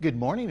Good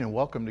morning and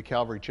welcome to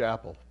Calvary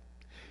Chapel.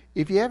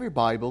 If you have your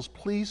Bibles,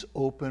 please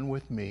open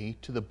with me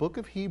to the book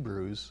of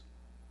Hebrews,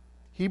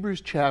 Hebrews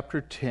chapter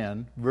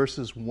 10,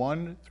 verses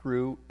 1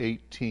 through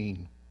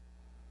 18.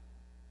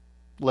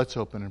 Let's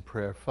open in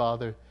prayer.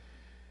 Father,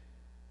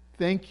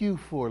 thank you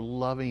for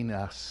loving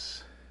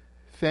us.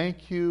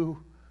 Thank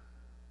you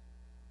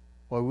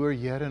while we're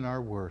yet in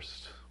our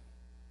worst.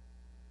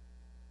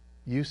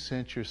 You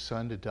sent your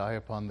Son to die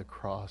upon the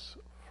cross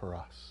for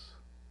us.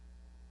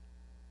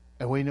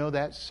 And we know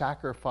that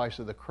sacrifice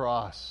of the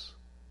cross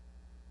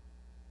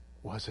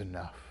was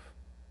enough.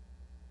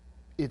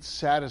 It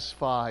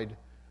satisfied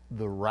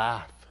the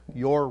wrath,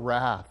 your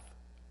wrath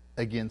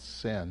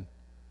against sin.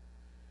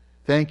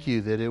 Thank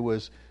you that it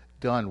was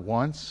done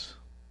once,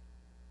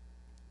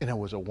 and it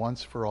was a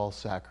once-for-all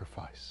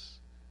sacrifice.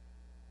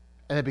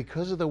 And that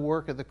because of the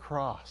work of the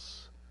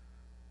cross,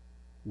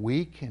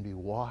 we can be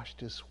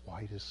washed as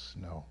white as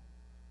snow.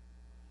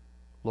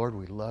 Lord,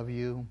 we love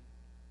you.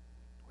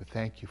 We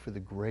thank you for the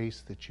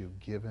grace that you've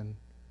given.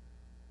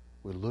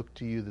 We look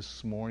to you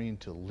this morning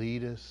to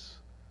lead us,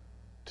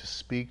 to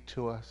speak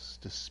to us,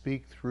 to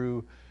speak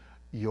through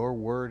your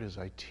word as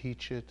I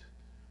teach it,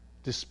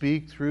 to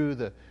speak through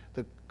the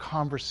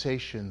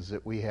conversations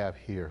that we have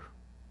here.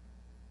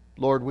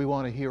 Lord, we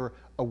want to hear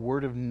a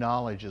word of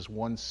knowledge as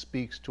one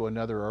speaks to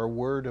another, or a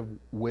word of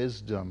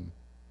wisdom.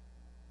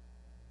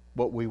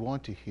 What we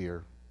want to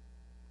hear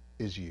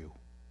is you.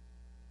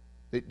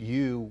 That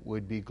you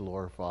would be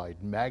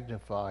glorified,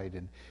 magnified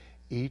in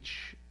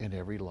each and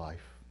every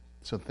life.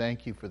 So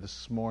thank you for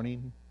this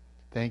morning.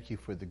 Thank you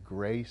for the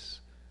grace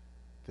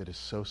that is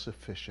so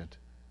sufficient.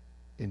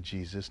 In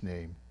Jesus'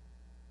 name,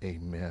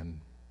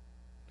 amen.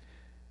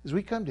 As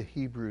we come to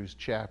Hebrews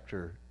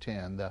chapter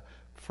 10, the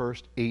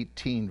first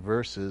 18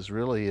 verses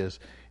really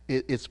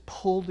it's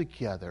pulled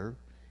together,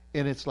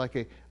 and it's like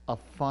a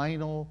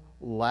final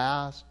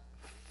last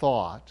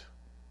thought.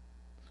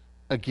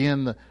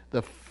 Again,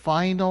 the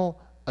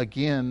final,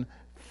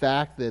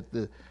 fact that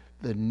the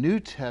New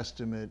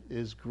Testament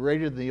is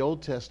greater than the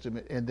Old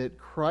Testament, and that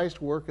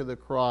Christ's work of the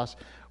cross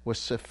was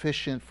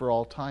sufficient for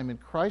all time. And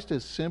Christ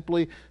is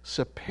simply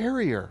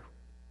superior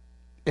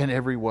in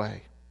every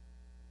way.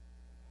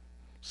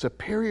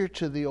 Superior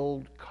to the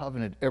Old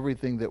Covenant,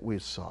 everything that we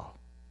saw.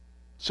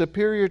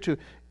 Superior to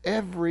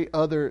every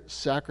other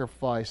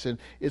sacrifice. And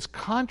it's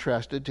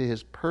contrasted to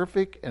his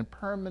perfect and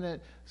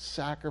permanent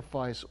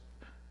sacrifice.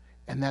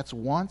 And that's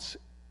once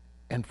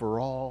and for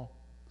all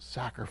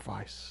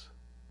sacrifice.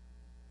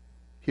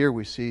 Here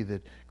we see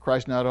that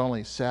Christ not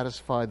only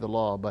satisfied the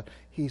law, but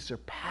he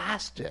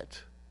surpassed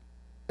it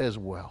as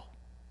well.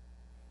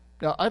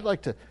 Now, I'd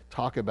like to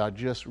talk about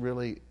just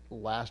really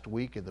last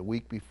week and the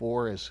week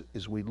before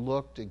as we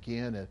looked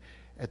again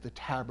at the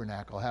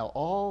tabernacle, how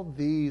all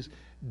these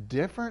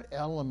different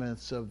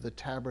elements of the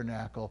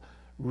tabernacle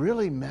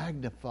really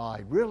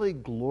magnified, really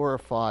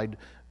glorified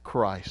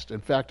Christ.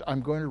 In fact,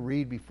 I'm going to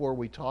read, before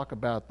we talk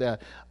about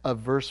that, a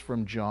verse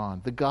from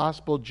John, the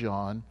Gospel of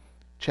John,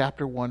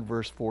 chapter 1,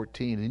 verse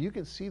 14. And you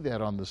can see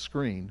that on the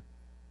screen.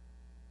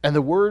 And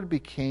the Word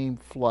became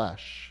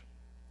flesh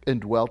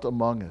and dwelt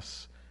among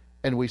us.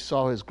 And we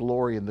saw his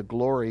glory, and the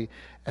glory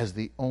as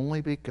the only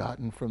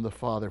begotten from the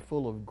Father,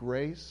 full of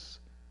grace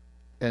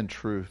and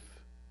truth.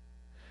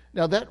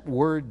 Now that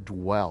word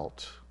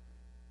dwelt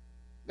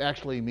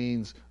actually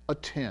means a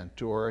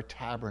tent or a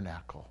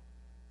tabernacle.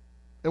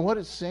 And what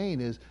it's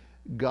saying is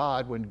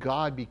God, when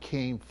God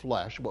became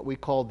flesh, what we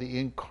call the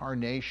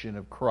incarnation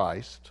of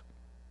Christ,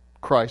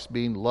 Christ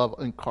being love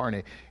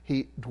incarnate,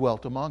 he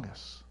dwelt among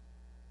us.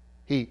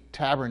 He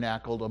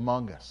tabernacled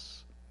among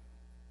us.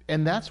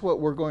 And that's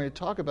what we're going to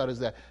talk about, is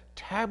that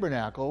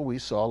tabernacle we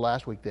saw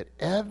last week, that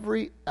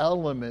every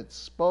element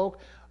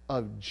spoke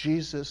of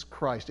Jesus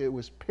Christ. It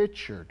was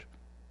pictured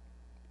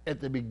at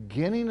the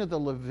beginning of the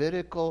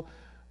Levitical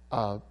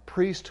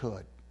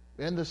priesthood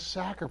and the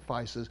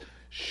sacrifices,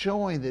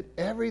 showing that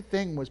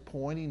everything was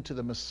pointing to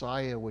the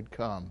Messiah would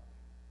come.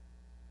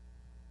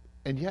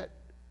 And yet,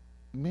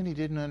 many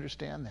didn't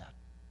understand that.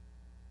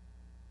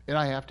 And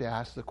I have to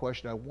ask the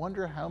question, I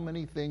wonder how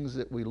many things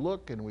that we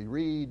look and we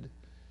read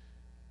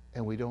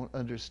and we don't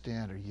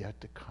understand are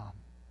yet to come.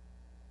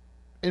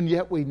 And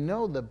yet we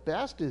know the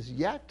best is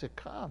yet to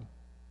come.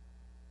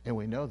 And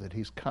we know that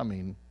he's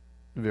coming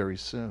very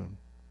soon.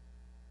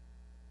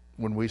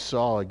 When we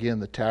saw again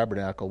the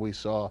tabernacle, we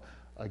saw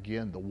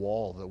again the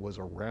wall that was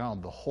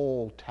around the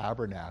whole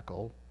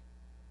tabernacle,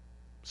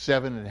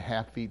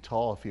 7.5 feet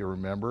tall, if you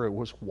remember. It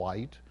was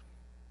white.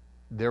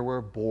 There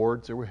were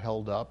boards that were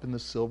held up in the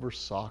silver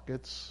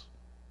sockets.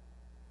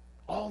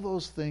 All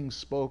those things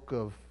spoke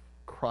of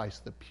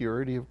Christ, the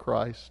purity of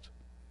Christ.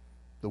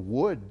 The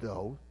wood,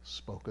 though,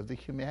 spoke of the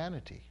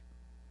humanity,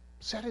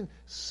 set in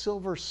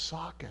silver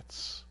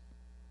sockets.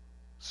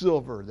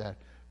 Silver, that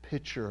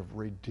picture of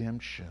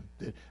redemption,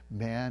 that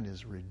man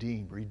is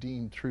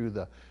redeemed through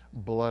the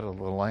blood of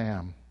the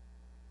Lamb.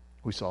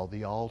 We saw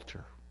the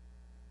altar.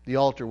 The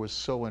altar was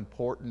so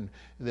important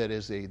that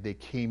as they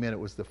came in, it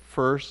was the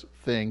first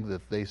thing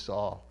that they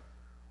saw.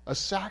 A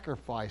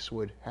sacrifice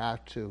would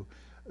have to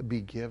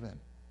be given.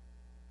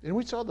 And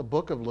we saw the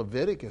book of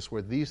Leviticus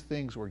where these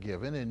things were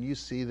given, and you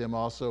see them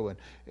also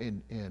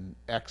in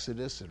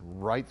Exodus and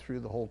right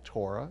through the whole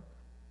Torah.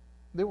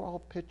 They were all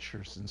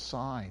pictures and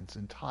signs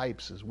and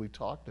types, as we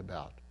talked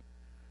about.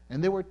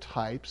 And they were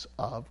types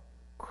of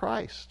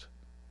Christ.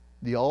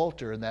 The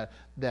altar and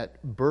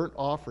that burnt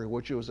offering,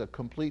 which was a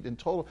complete and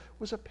total,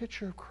 was a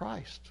picture of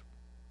Christ.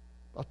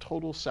 A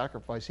total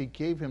sacrifice. He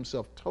gave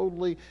himself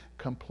totally,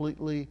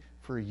 completely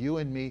for you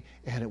and me,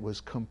 and it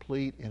was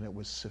complete and it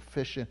was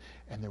sufficient,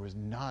 and there was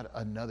not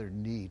another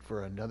need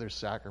for another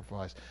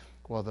sacrifice.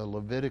 While the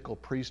Levitical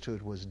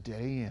priesthood was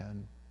day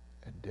in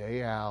and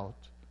day out,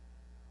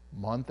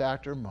 month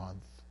after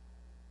month,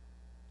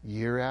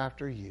 year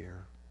after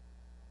year,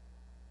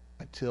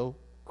 until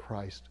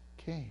Christ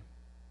came.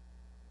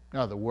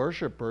 Now, the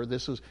worshiper,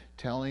 this is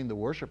telling the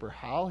worshiper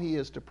how he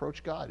is to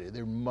approach God.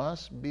 There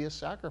must be a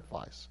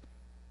sacrifice.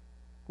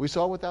 We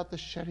saw without the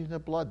shedding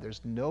of blood, there's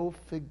no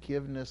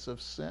forgiveness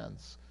of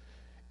sins.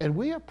 And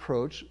we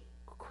approach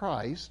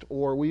Christ,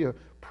 or we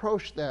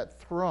approach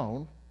that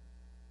throne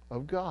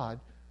of God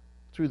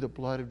through the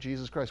blood of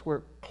Jesus Christ.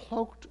 We're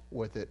cloaked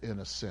with it in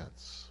a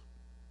sense,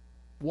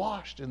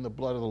 washed in the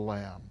blood of the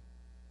Lamb.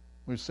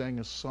 We sang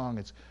a song,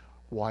 it's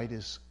white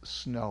as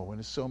snow, and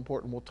it's so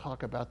important. We'll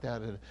talk about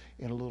that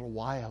in a little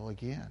while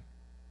again.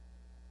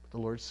 But the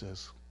Lord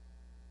says,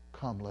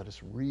 come, let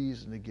us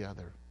reason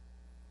together.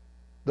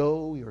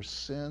 Though your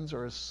sins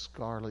are as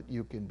scarlet,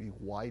 you can be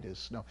white as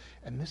snow.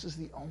 And this is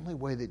the only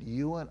way that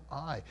you and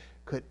I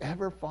could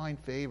ever find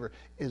favor,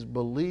 is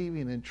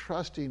believing and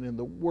trusting in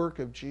the work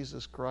of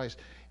Jesus Christ.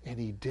 And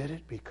he did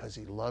it because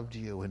he loved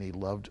you and he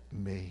loved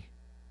me.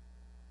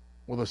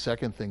 Well, the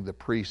second thing the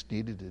priest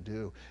needed to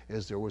do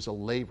is there was a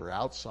laver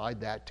outside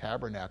that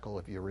tabernacle,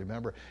 if you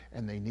remember,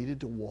 and they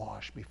needed to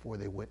wash before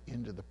they went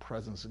into the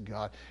presence of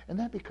God. And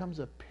that becomes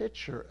a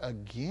picture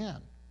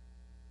again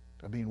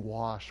of being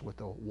washed with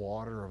the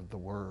water of the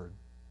Word.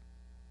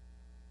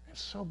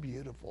 It's so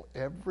beautiful,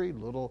 every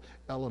little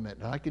element.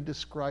 And I could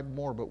describe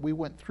more, but we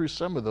went through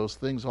some of those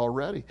things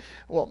already.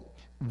 Well,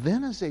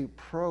 then as they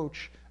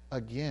approach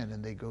again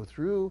and they go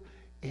through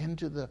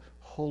into the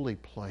holy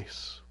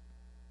place,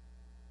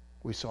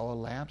 we saw a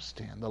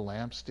lampstand. The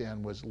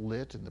lampstand was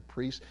lit, and the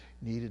priest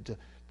needed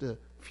to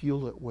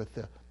fuel it with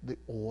the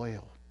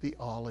oil, the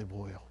olive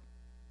oil.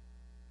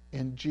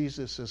 And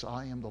Jesus says,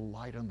 I am the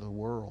light of the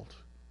world.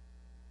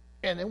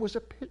 And it was a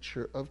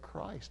picture of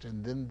Christ.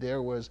 And then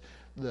there was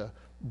the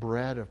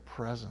bread of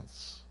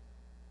presence.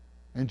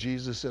 And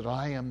Jesus said,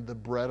 I am the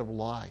bread of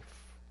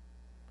life.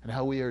 And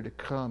how we are to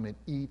come and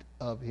eat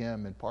of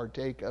him and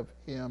partake of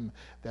him.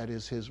 That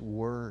is his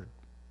word.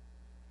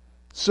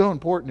 So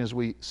important as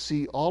we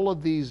see all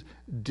of these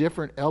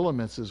different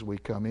elements as we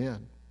come in.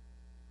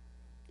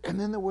 And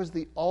then there was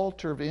the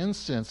altar of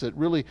incense that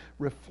really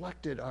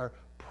reflected our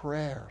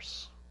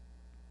prayers.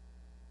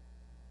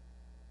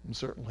 And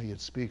certainly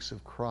it speaks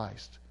of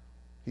Christ.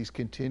 He's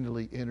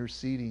continually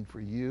interceding for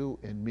you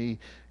and me,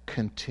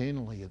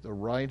 continually at the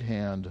right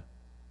hand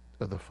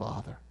of the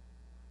Father.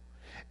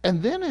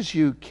 And then as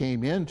you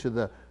came into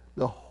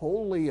the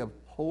Holy of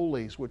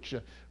Holies, which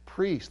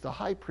the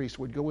high priest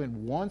would go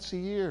in once a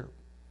year,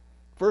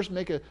 first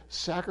make a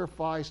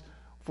sacrifice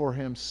for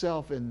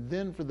himself and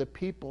then for the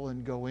people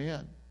and go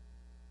in.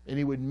 And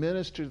he would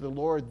minister to the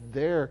Lord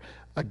there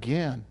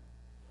again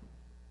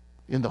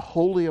in the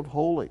Holy of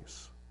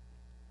Holies.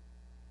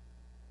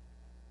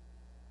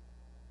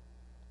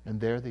 And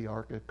there the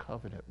Ark of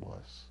Covenant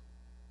was.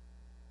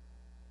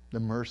 The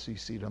mercy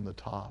seat on the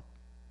top.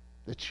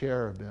 The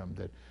cherubim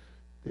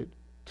that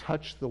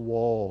touched the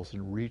walls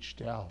and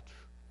reached out.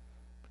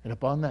 And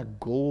upon that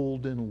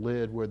golden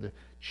lid where the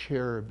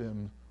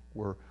cherubim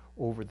were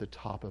over the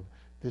top of,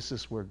 this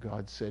is where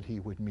God said he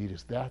would meet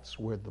us. That's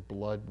where the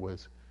blood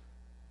was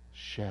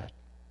shed.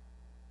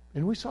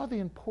 And we saw the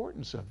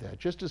importance of that.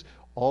 Just as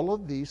all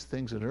of these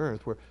things on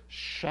earth were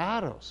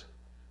shadows.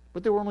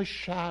 But they were only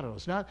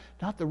shadows, not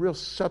the real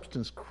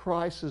substance.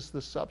 Christ is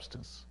the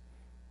substance.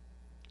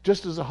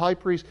 Just as the high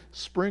priest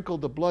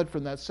sprinkled the blood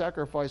from that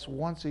sacrifice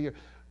once a year,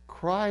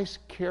 Christ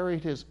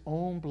carried his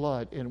own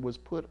blood and was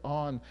put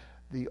on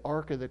the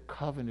Ark of the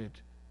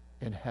Covenant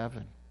in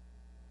heaven.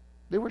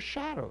 They were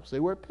shadows. They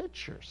were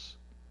pictures.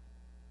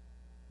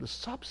 The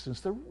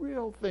substance, the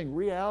real thing,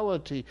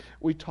 reality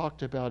we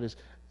talked about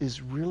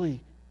is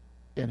really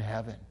in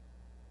heaven.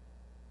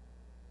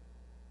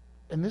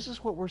 And this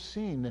is what we're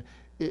seeing.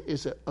 It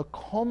is a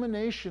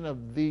culmination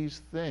of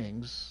these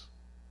things.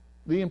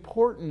 The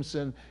importance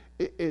and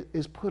it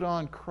is put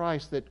on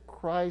Christ, that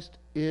Christ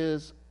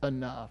is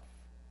enough.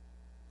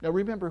 Now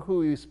remember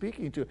who he was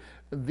speaking to.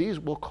 These,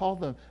 we'll call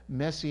them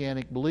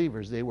Messianic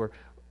believers. They were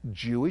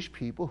Jewish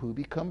people who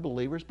become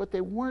believers, but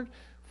they weren't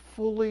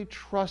fully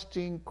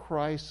trusting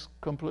Christ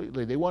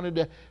completely. They wanted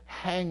to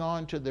hang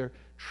on to their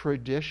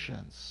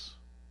traditions.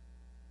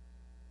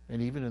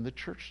 And even in the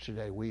church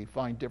today, we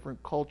find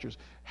different cultures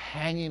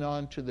hanging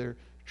on to their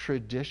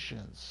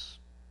traditions,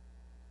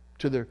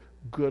 to their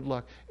good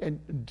luck,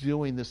 and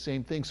doing the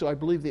same thing. So I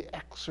believe the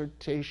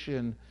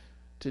exhortation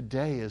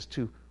today is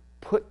to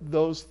put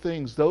those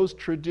things, those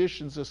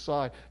traditions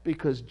aside,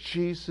 because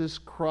Jesus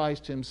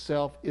Christ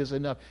himself is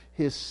enough.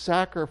 His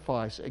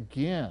sacrifice,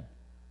 again,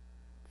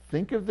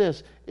 think of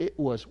this, it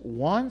was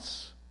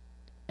once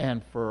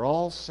and for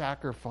all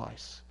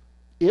sacrifice.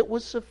 It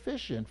was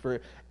sufficient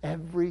for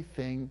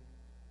everything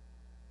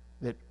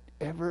that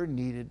ever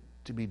needed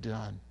to be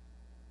done.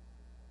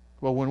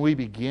 Well, when we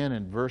begin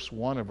in verse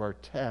 1 of our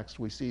text,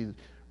 we see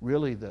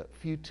really the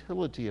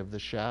futility of the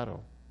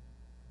shadow.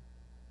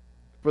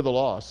 For the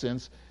law,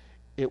 since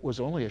it was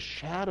only a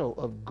shadow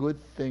of good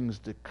things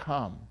to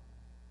come.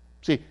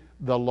 See,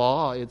 the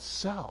law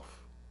itself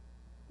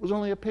was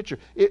only a picture.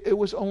 It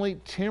was only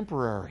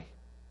temporary.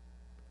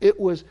 It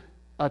was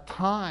a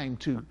time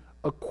to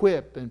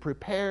equip and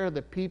prepare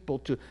the people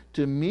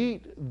to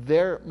meet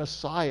their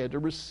Messiah, to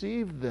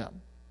receive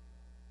them.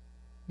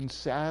 And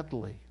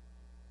sadly,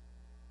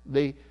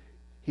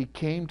 he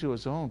came to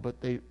his own, but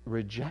they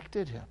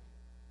rejected him.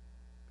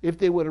 If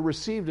they would have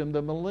received him,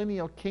 the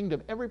millennial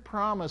kingdom, every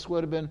promise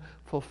would have been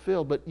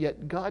fulfilled. But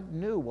yet God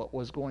knew what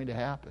was going to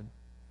happen.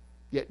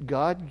 Yet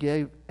God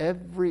gave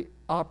every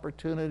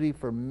opportunity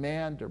for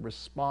man to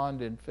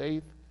respond in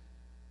faith.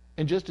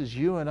 And just as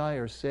you and I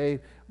are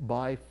saved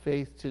by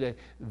faith today,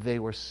 they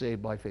were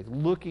saved by faith,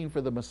 looking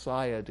for the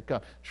Messiah to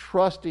come,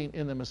 trusting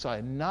in the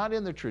Messiah, not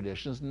in their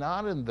traditions,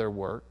 not in their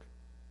work.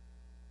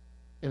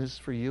 And it's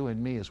for you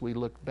and me as we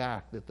look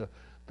back that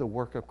the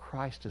work of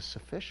Christ is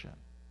sufficient.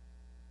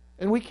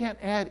 And we can't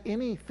add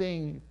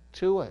anything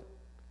to it.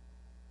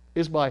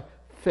 It's by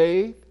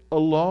faith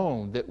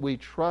alone that we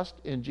trust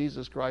in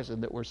Jesus Christ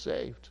and that we're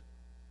saved.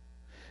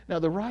 Now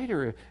the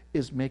writer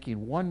is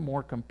making one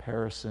more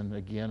comparison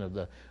again of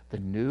the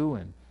new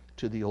and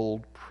to the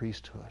old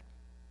priesthood.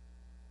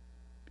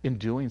 In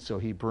doing so,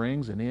 he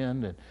brings an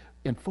end and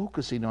in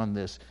focusing on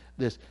this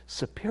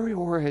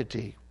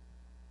superiority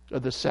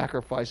of the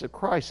sacrifice of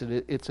Christ,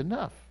 that it's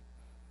enough.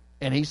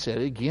 And he said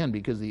it again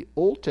because the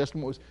Old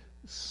Testament was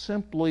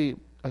simply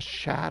a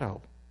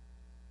shadow,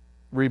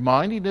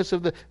 reminding us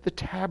of the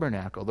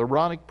tabernacle, the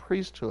Aaronic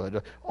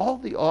priesthood, all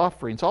the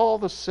offerings, all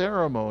the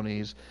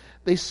ceremonies.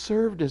 They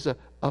served as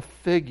a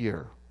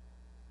figure,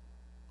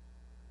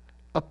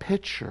 a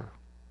picture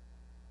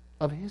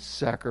of his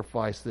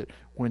sacrifice, that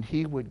when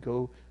he would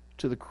go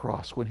to the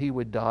cross, when he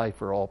would die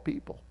for all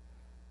people.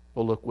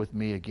 Well, look with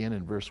me again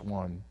in verse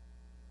 1.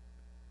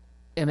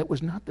 And it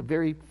was not the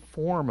very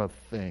form of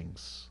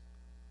things.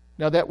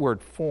 Now that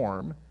word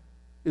form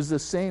is the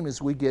same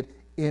as we get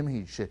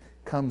image. It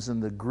comes in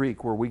the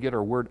Greek where we get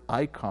our word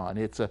icon.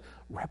 It's a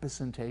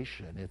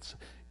representation.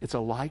 It's a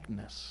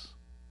likeness.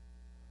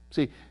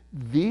 See,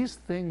 these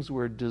things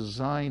were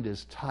designed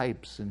as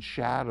types and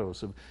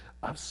shadows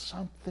of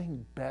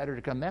something better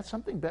to come. That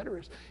something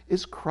better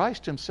is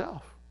Christ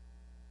himself.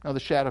 Now the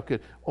shadow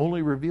could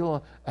only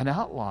reveal an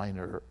outline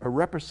or a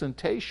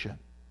representation.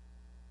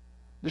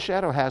 The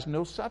shadow has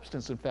no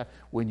substance. In fact,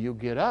 when you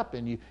get up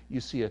and you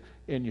see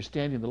and you're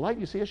standing in the light,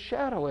 you see a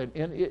shadow, and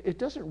it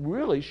doesn't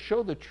really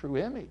show the true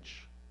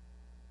image.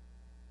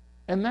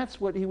 And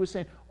that's what he was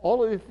saying.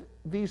 All of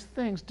these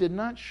things did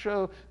not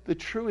show the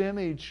true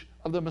image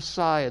of the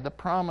Messiah, the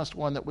promised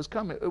one that was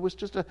coming. It was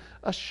just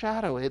a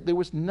shadow. There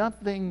was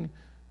nothing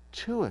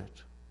to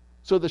it.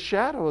 So the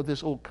shadow of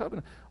this old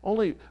covenant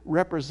only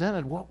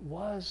represented what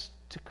was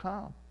to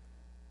come.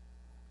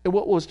 And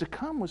what was to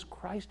come was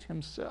Christ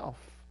himself.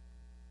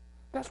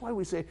 That's why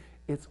we say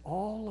it's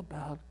all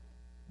about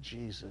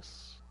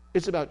Jesus.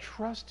 It's about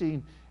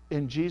trusting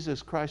in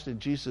Jesus Christ and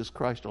Jesus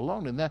Christ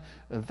alone. And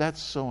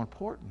that's so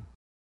important.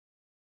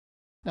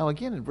 Now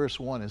again in verse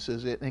 1 it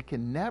says, it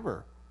can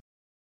never,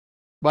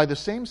 by the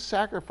same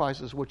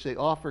sacrifices which they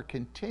offer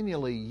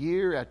continually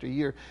year after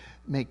year,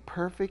 make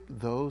perfect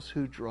those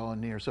who draw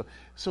near.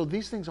 So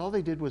these things, all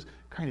they did was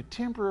kind of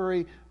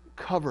temporary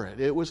cover it.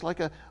 It was like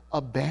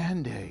a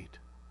Band-Aid.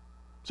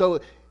 So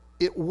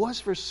it was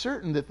for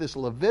certain that this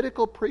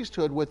Levitical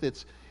priesthood with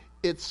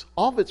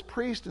all of its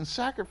priests and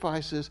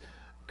sacrifices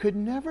could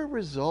never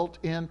result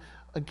in,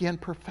 again,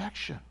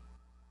 perfection.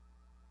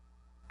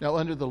 Now,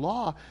 under the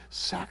law,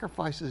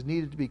 sacrifices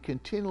needed to be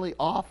continually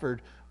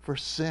offered for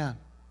sin.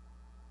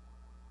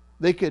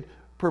 They could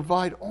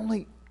provide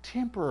only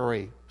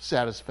temporary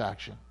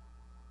satisfaction.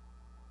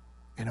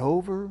 And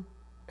over,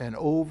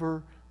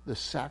 the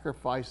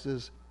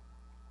sacrifices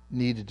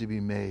needed to be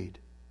made.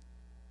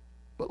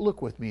 But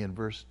look with me in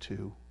verse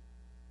 2.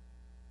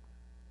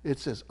 It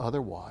says,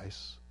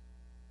 otherwise,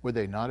 would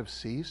they not have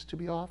ceased to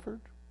be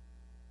offered?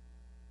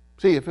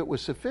 See, if it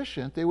was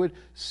sufficient, they would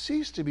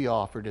cease to be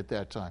offered at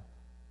that time.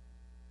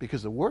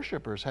 Because the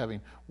worshipers,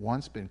 having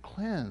once been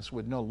cleansed,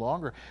 would no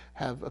longer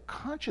have a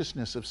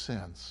consciousness of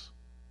sins.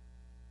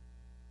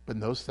 But in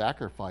those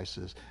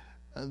sacrifices,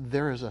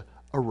 there is a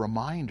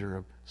reminder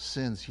of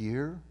sins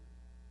year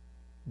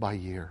by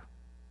year.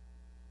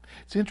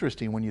 It's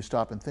interesting when you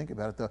stop and think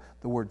about it.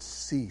 The word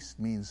cease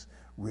means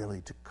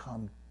really to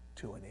come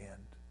to an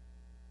end.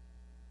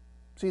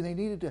 See, they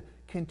needed to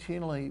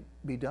continually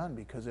be done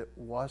because it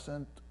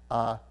wasn't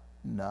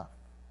enough.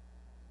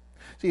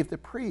 See, if the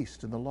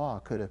priest and the law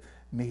could have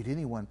made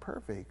anyone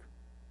perfect,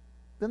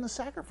 then the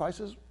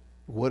sacrifices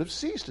would have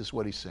ceased, is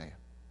what he's saying.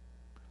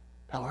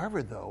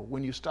 However, though,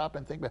 when you stop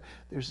and think about it,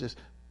 there's this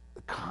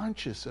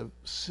conscience of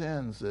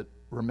sins that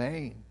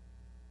remain.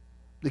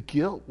 The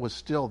guilt was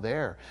still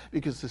there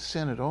because the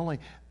sin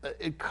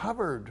it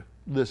covered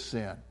the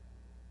sin.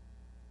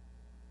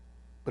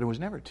 But it was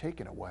never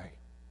taken away.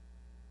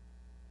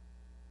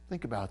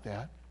 Think about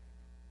that.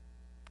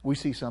 We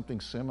see something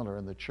similar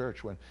in the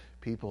church when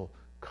people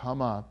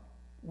come up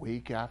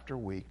week after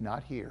week,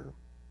 not here,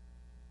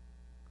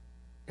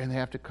 and they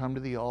have to come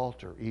to the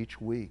altar each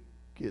week,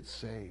 get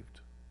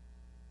saved.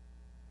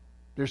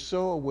 They're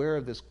so aware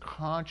of this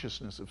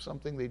consciousness of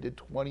something they did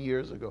 20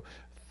 years ago,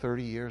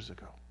 30 years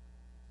ago.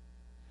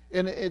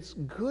 And it's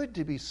good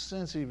to be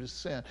sensitive to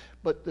sin,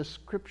 but the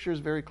Scripture is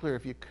very clear.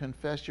 If you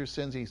confess your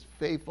sins, He's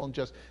faithful and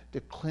just to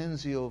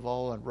cleanse you of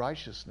all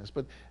unrighteousness.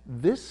 But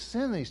this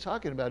sin that He's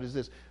talking about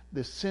is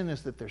this sin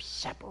is that they're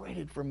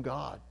separated from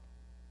God.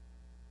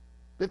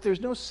 That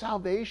there's no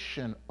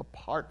salvation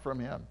apart from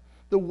Him.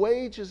 The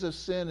wages of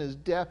sin is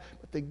death,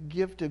 but the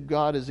gift of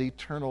God is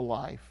eternal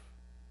life.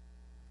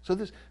 So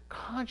this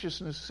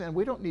consciousness of sin,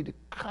 we don't need to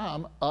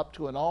come up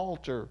to an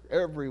altar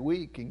every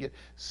week and get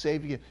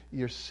saved again.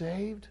 You're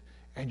saved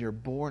and you're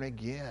born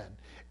again.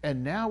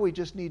 And now we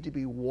just need to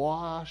be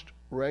washed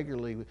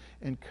regularly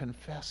in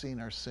confessing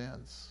our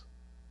sins.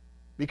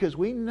 Because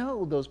we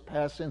know those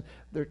past sins,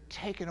 they're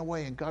taken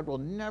away, and God will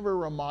never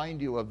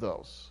remind you of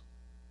those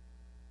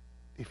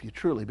if you've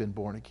truly been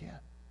born again.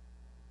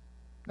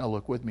 Now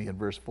look with me in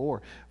verse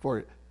 4. For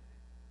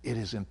it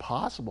is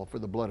impossible for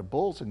the blood of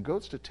bulls and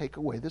goats to take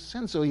away the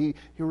sin. So he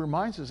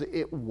reminds us that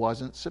it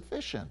wasn't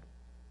sufficient.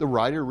 The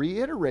writer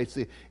reiterates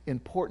the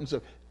importance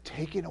of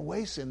taking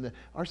away sin. That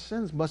our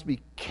sins must be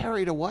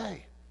carried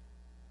away.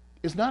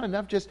 It's not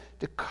enough just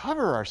to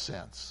cover our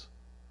sins.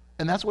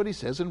 And that's what he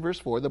says in verse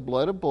 4. The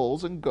blood of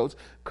bulls and goats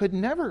could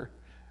never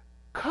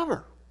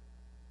cover.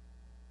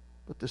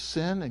 But the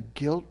sin and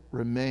guilt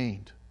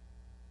remained.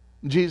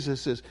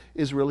 Jesus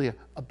is really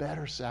a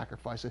better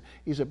sacrifice.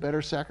 He's a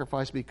better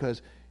sacrifice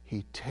because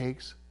He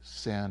takes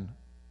sin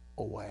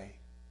away.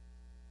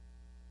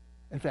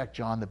 In fact,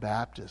 John the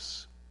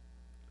Baptist,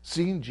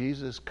 seeing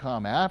Jesus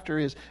come after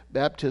his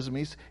baptism,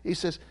 he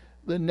says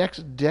the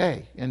next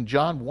day, in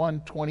John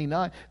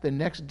 1:29, the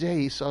next day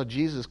he saw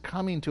Jesus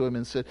coming to him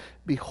and said,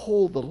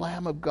 "Behold the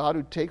Lamb of God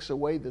who takes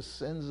away the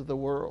sins of the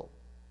world."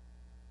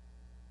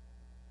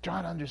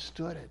 John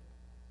understood it.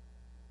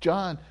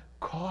 John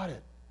caught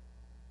it.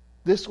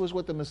 This was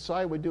what the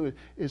Messiah would do,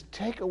 is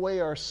take away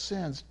our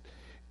sins,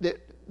 that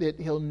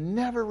He'll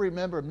never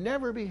remember,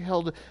 never be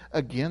held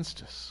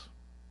against us.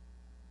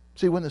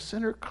 See, when the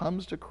sinner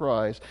comes to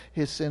Christ,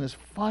 his sin is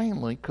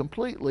finally,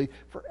 completely,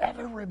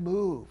 forever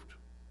removed.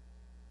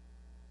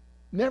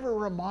 Never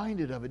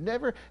reminded of it,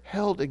 never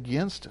held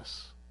against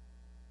us.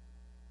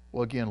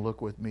 Well, again,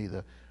 look with me,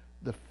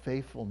 the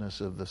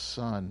faithfulness of the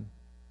Son.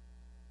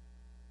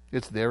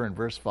 It's there in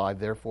verse 5.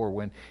 Therefore,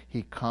 when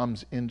He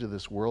comes into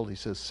this world, He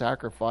says,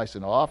 sacrifice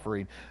and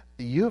offering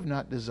you have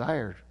not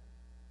desired,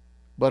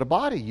 but a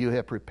body you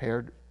have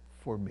prepared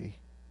for me.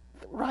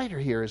 The writer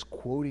here is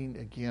quoting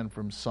again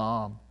from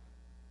Psalm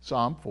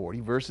 40,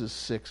 verses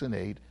 6 and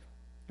 8.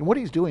 And what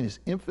he's doing is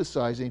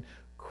emphasizing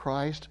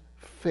Christ's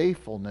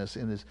faithfulness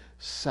in His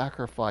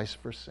sacrifice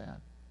for sin.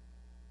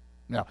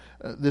 Now,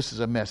 this is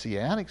a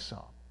messianic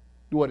psalm.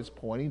 What it's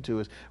pointing to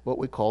is what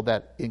we call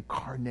that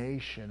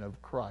incarnation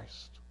of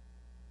Christ.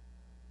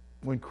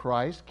 When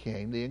Christ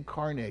came, the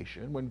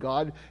incarnation, when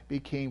God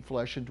became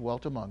flesh and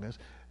dwelt among us,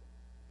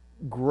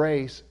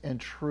 grace and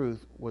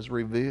truth was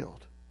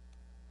revealed.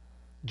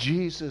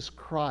 Jesus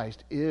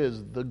Christ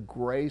is the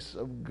grace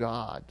of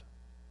God.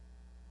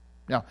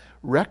 Now,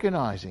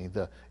 recognizing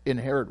the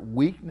inherent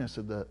weakness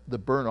of the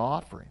burnt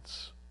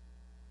offerings,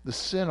 the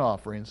sin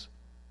offerings,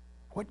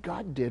 what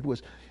God did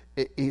was,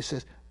 He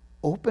says,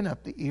 open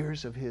up the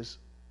ears of His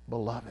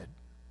beloved.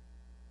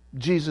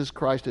 Jesus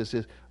Christ is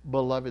His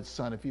beloved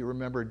Son. If you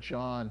remember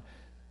John,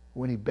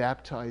 when he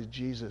baptized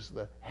Jesus,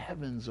 the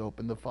heavens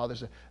opened. The Father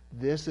said,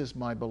 "This is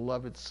my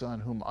beloved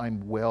Son whom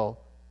I'm well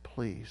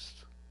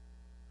pleased."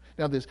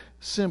 Now this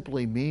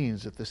simply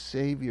means that the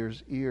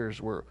Savior's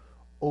ears were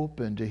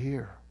open to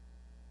hear.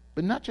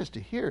 But not just to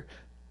hear,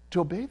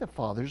 to obey the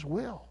Father's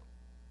will.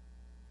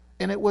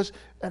 And it was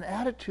an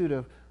attitude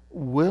of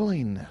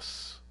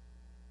willingness.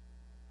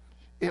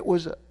 It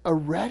was a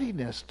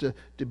readiness to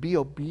be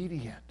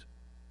obedient.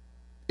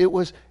 It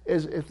was,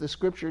 as if the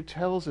Scripture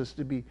tells us,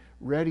 to be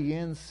ready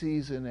in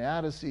season,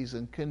 out of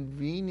season,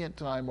 convenient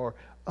time or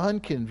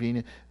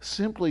inconvenient.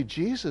 Simply,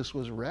 Jesus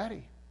was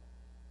ready.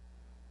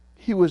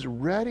 He was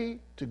ready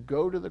to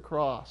go to the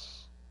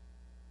cross.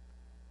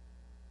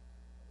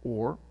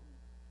 Or,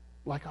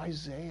 like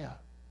Isaiah,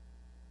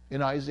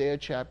 in Isaiah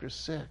chapter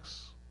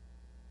 6,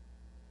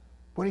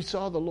 when he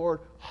saw the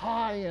Lord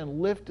high and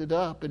lifted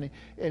up, and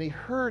he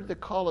heard the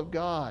call of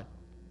God.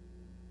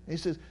 He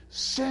says,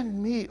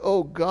 "Send me,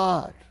 O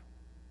God."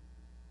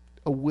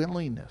 A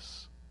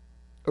willingness,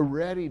 a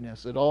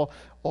readiness at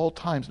all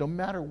times, no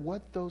matter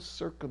what those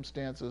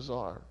circumstances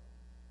are.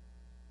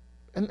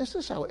 And this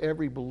is how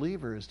every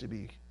believer is to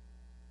be,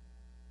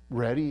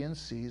 ready in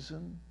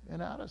season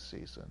and out of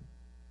season.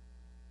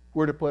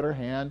 We're to put our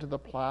hand to the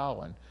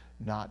plow and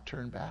not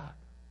turn back.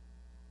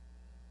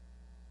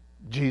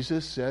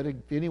 Jesus said,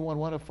 if anyone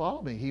want to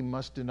follow me, he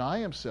must deny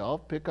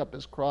himself, pick up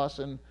his cross,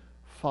 and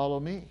follow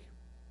me.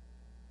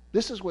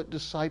 This is what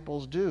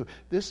disciples do.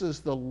 This is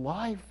the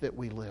life that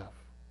we live.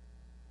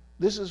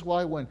 This is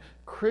why when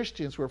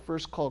Christians were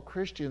first called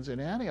Christians in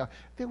Antioch,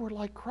 they were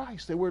like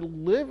Christ. They were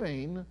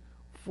living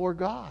for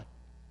God,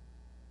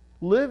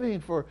 living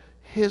for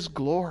his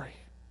glory.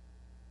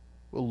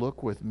 Well,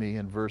 look with me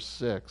in verse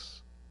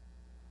 6.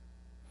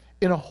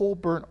 In a whole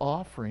burnt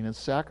offering and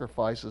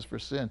sacrifices for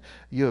sin,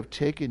 you have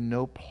taken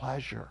no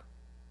pleasure.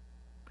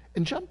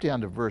 And jump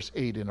down to verse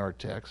 8 in our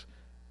text.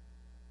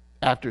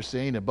 After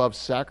saying above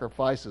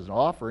sacrifices and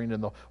offering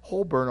and the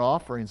whole burnt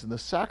offerings and the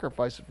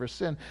sacrifices for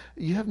sin,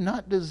 you have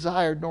not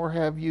desired nor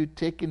have you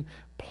taken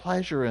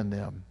pleasure in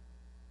them,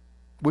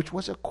 which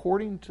was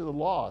according to the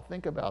law.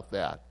 Think about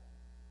that.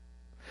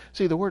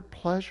 See, the word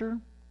pleasure,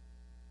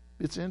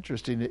 it's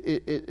interesting.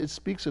 It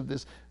speaks of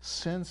this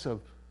sense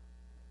of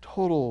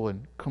total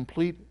and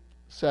complete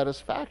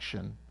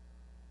satisfaction.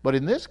 But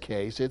in this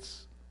case,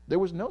 there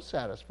was no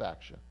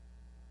satisfaction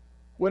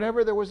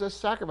whenever there was a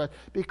sacrifice,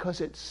 because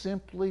it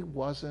simply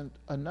wasn't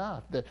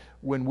enough. That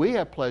when we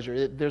have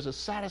pleasure, there's a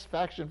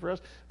satisfaction for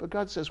us. But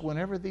God says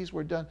whenever these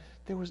were done,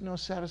 there was no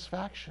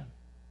satisfaction.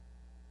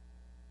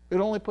 It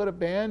only put a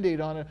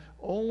Band-Aid on it,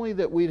 only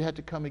that we'd had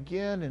to come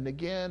again and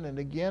again and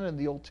again in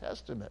the Old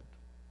Testament.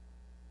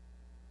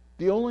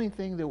 The only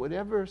thing that would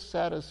ever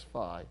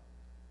satisfy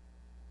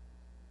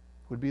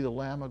would be the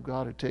Lamb of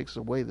God who takes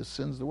away the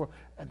sins of the world.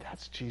 And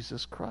that's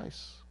Jesus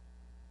Christ.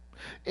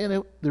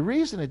 And the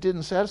reason it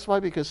didn't satisfy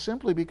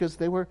simply because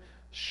they were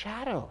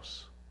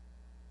shadows.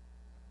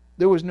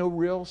 There was no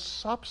real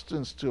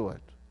substance to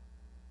it.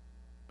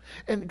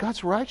 And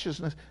God's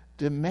righteousness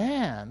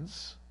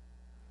demands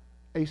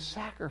a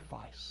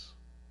sacrifice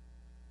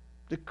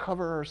to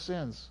cover our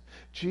sins.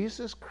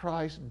 Jesus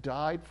Christ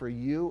died for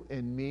you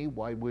and me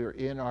while we were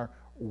in our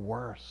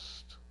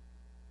worst.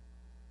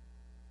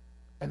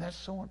 And that's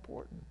so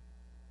important.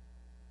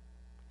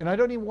 And I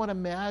don't even want to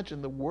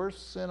imagine the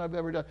worst sin I've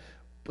ever done.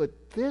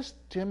 But this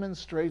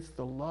demonstrates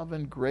the love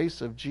and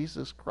grace of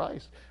Jesus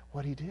Christ,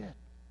 what he did.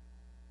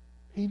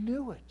 He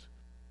knew it.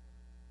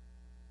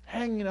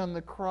 Hanging on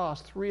the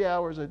cross, 3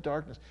 hours of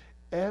darkness.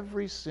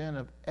 Every sin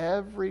of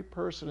every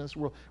person in this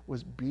world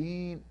was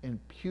being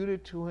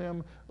imputed to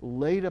him,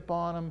 laid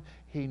upon him.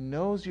 He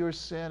knows your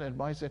sin and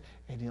my sin,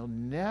 and he'll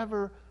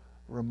never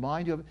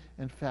remind you of it.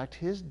 In fact,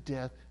 his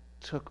death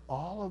took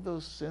all of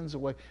those sins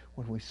away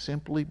when we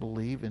simply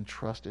believe and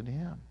trust in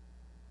him.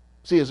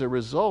 See, as a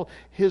result,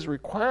 his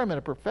requirement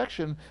of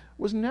perfection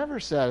was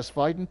never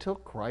satisfied until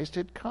Christ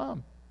had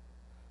come.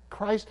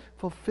 Christ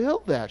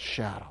fulfilled that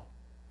shadow.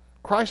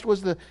 Christ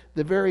was the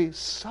very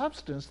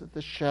substance that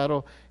the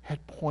shadow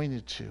had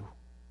pointed to.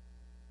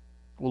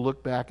 We'll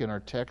look back in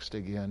our text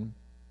again.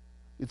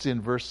 It's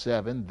in verse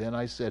 7. Then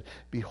I said,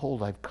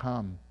 behold, I've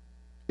come.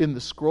 In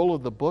the scroll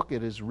of the book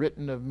it is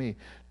written of me,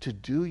 to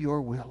do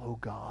your will, O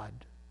God.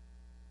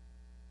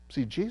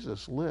 See,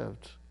 Jesus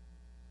lived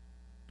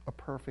a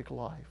perfect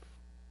life.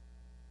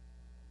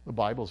 The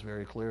Bible's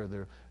very clear.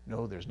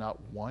 There's not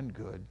one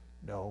good.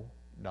 No,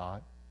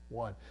 not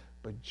one.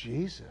 But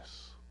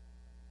Jesus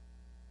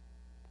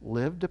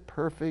lived a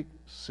perfect,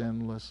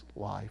 sinless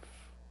life.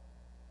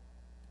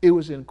 It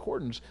was in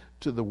accordance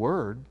to the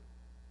Word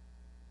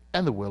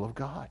and the will of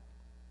God.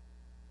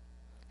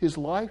 His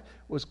life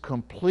was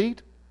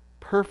complete,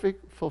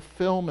 perfect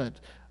fulfillment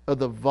of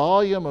the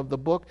volume of the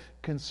book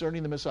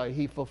concerning the Messiah.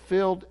 He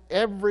fulfilled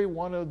every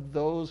one of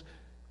those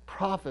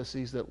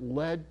prophecies that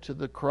led to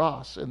the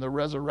cross and the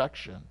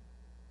resurrection.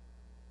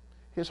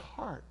 His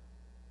heart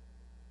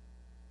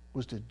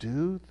was to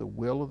do the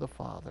will of the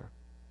Father.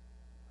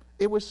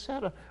 It was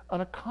set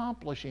on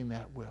accomplishing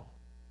that will.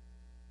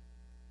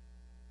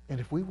 And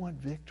if we want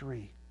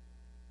victory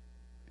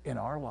in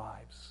our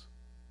lives,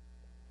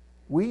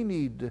 we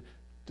need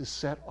to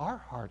set our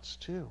hearts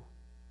too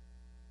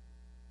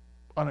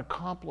on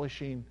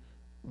accomplishing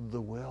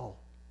the will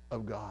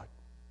of God.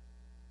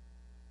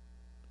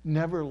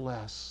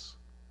 Nevertheless,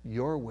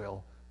 your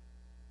will,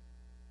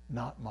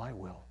 not my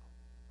will,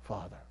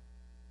 Father.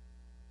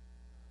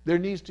 There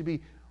needs to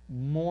be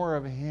more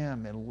of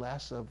him and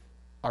less of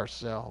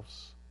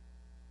ourselves.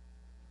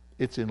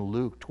 It's in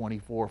Luke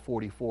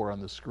 24:44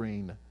 on the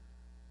screen.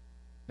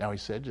 Now he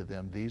said to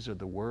them, these are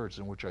the words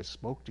in which I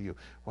spoke to you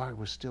while I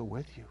was still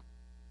with you.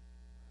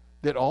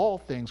 That all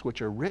things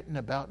which are written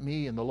about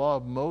me in the law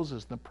of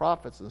Moses and the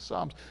prophets and the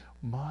Psalms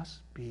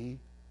must be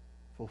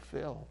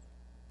fulfilled.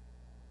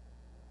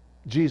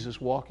 Jesus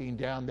walking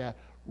down that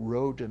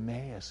road to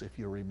Emmaus, if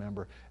you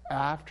remember,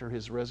 after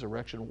his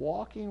resurrection,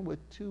 walking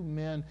with two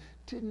men,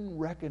 didn't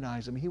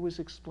recognize him. He was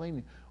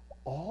explaining,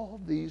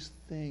 all these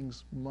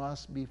things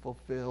must be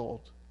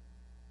fulfilled.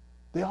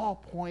 They all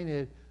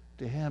pointed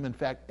to him. In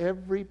fact,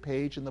 every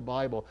page in the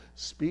Bible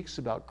speaks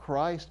about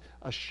Christ,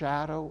 a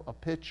shadow, a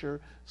picture,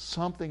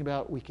 something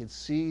about we can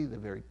see the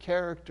very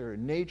character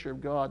and nature of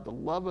God, the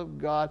love of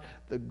God,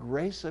 the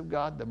grace of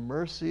God, the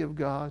mercy of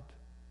God.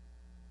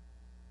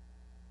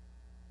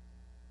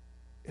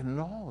 And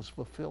it all is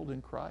fulfilled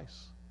in Christ.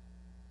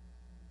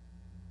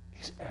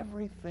 He's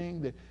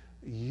everything that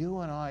you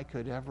and I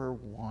could ever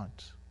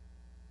want,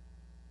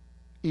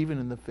 even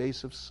in the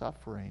face of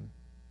suffering.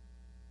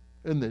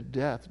 In the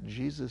death,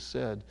 Jesus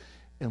said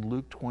in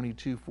Luke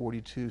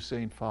 22:42,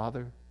 saying,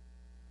 Father,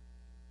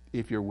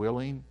 if you're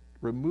willing,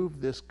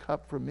 remove this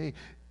cup from me,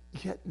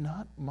 yet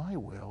not my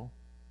will,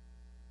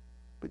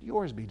 but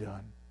yours be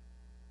done.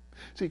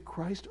 See,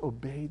 Christ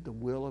obeyed the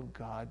will of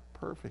God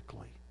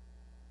perfectly.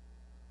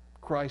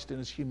 Christ in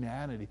his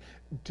humanity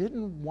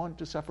didn't want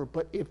to suffer,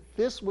 but if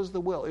this was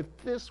the will, if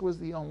this was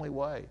the only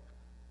way,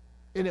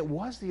 and it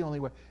was the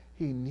only way,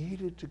 he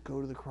needed to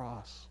go to the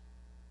cross.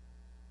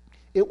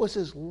 It was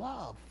his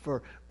love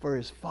for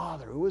his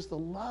Father. It was the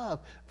love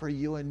for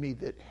you and me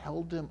that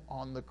held him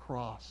on the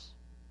cross.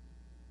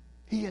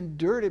 He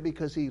endured it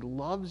because he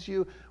loves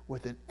you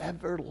with an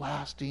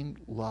everlasting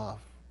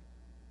love.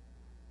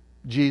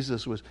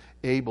 Jesus was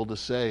able to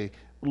say,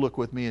 look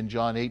with me in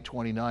John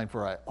 8:29,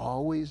 for I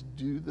always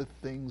do the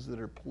things that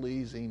are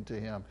pleasing to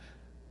him.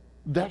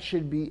 That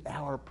should be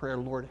our prayer.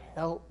 Lord,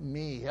 help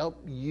me,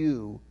 help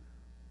you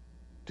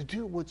to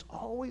do what's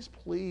always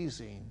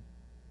pleasing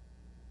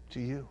to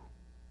you.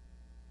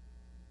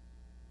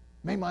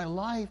 May my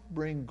life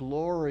bring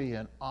glory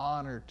and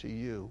honor to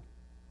you.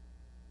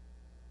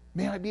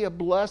 May I be a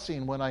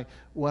blessing when I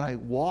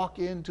walk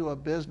into a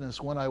business,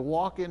 when I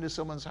walk into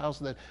someone's house,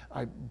 that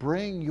I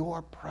bring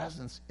your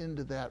presence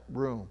into that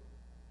room.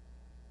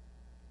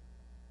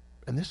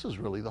 And this is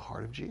really the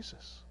heart of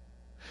Jesus.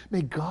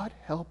 May God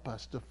help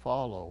us to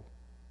follow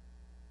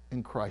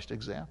in Christ's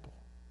example.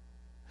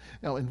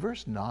 Now in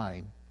verse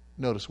 9,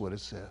 notice what it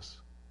says.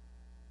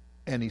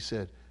 And he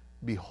said,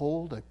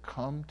 behold, I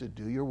come to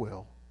do your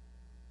will.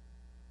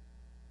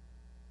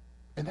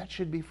 And that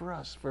should be for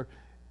us, for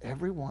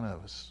every one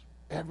of us,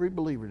 every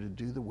believer, to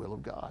do the will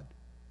of God.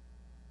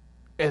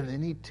 And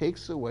then he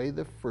takes away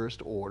the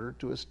first order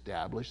to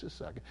establish the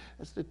second.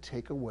 That's to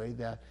take away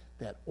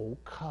that old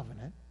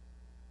covenant.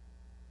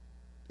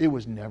 It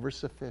was never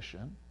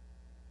sufficient.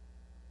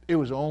 It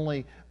was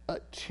only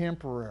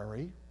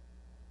temporary.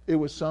 It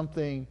was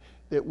something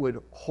that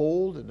would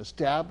hold and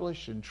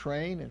establish and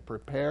train and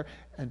prepare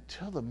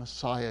until the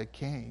Messiah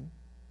came.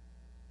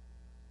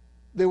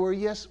 There were,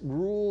 yes,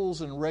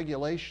 rules and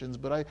regulations,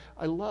 but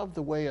I love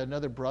the way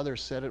another brother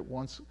said it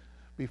once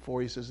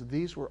before. He says,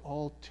 these were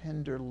all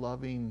tender,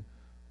 loving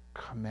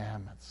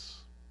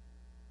commandments.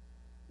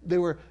 They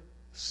were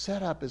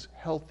set up as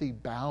healthy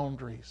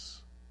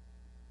boundaries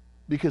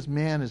because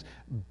man is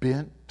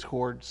bent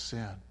toward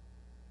sin.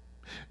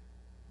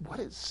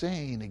 What it's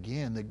saying,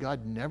 again, that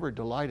God never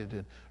delighted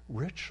in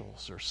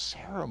rituals or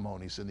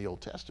ceremonies in the Old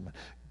Testament.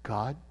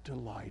 God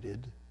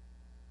delighted,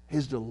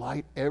 his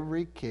delight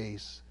every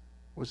case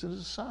was in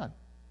his Son,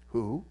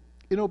 who,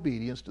 in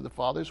obedience to the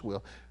Father's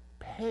will,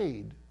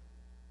 paid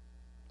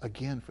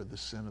again for the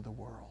sin of the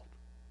world.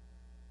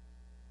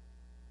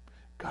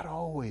 God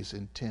always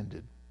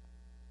intended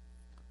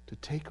to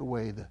take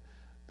away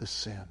the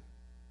sin,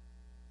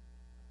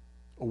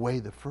 away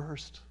the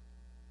first.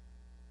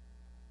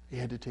 He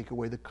had to take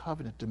away the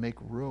covenant to make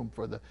room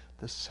for the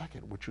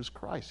second, which was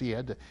Christ. He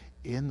had to,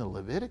 in the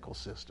Levitical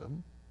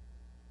system,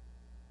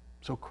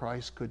 so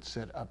Christ could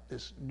set up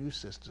this new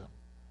system.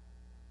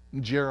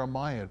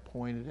 Jeremiah had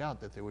pointed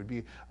out that there would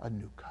be a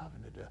new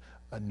covenant,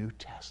 a new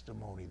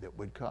testimony that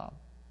would come.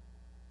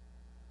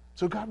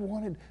 So God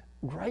wanted,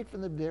 right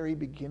from the very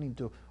beginning,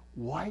 to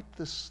wipe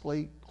the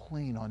slate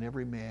clean on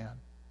every man,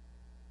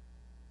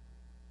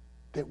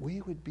 that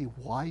we would be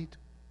white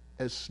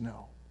as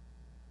snow.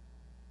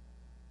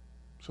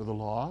 So the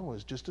law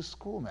was just a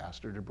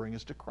schoolmaster to bring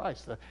us to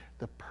Christ,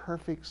 the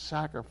perfect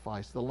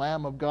sacrifice, the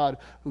Lamb of God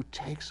who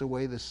takes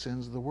away the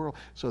sins of the world.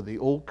 So the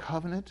Old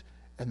Covenant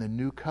and the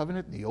New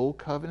Covenant, and the Old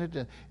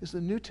Covenant is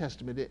the New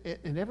Testament.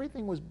 And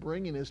everything was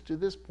bringing us to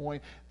this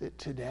point that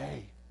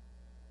today,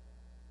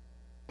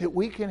 that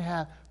we can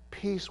have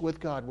peace with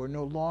God. We're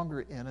no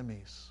longer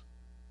enemies.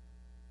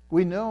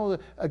 We know,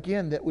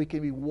 again, that we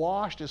can be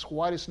washed as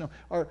white as snow.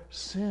 Our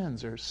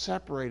sins are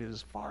separated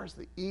as far as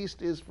the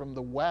east is from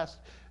the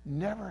west,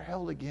 never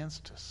held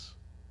against us.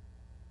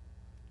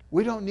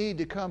 We don't need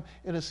to come,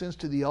 in a sense,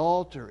 to the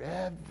altar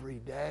every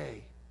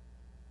day.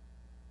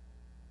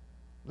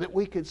 That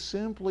we could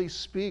simply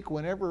speak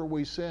whenever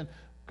we sin,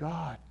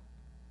 God,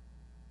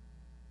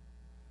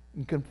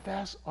 and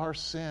confess our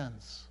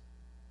sins.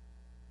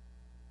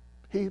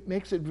 He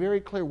makes it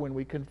very clear when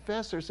we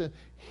confess our sin,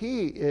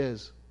 He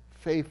is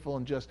faithful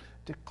and just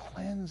to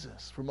cleanse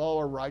us from all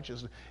our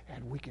righteousness,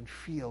 and we can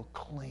feel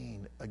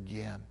clean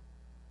again.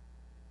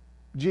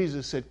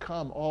 Jesus said,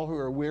 come, all who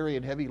are weary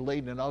and heavy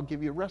laden, and I'll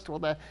give you rest. Well,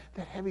 that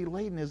heavy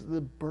laden is the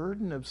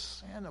burden of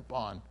sin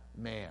upon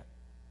man.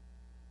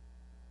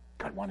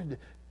 God wanted to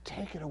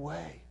take it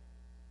away.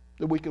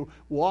 that we can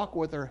walk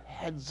with our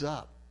heads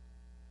up.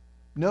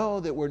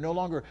 Know that we're no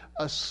longer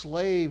a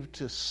slave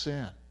to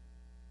sin,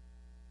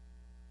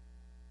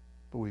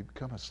 but we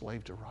become a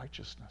slave to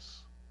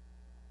righteousness.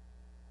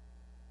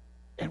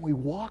 And we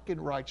walk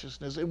in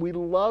righteousness, and we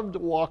love to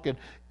walk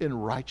in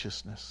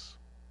righteousness.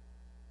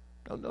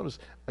 Now notice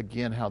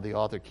again how the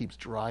author keeps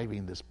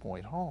driving this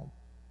point home.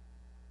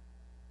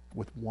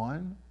 With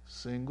one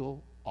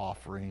single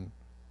offering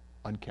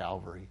on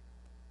Calvary,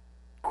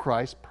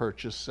 Christ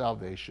purchased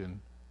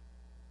salvation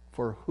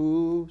for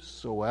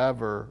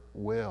whosoever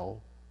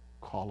will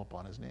call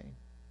upon his name.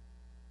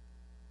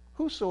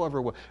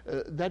 Whosoever will.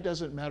 That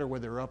doesn't matter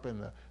whether they're up in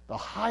the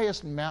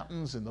highest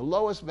mountains, in the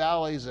lowest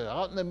valleys,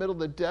 out in the middle of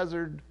the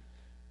desert.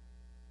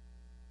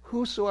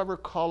 Whosoever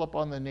call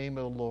upon the name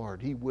of the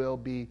Lord, he will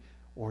be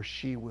or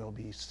she will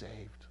be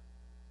saved.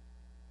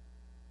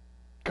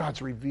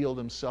 God's revealed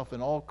himself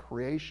in all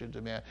creation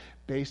to man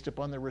based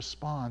upon the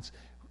response.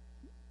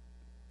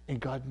 And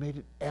God made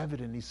it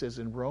evident, he says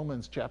in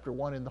Romans chapter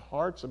 1, in the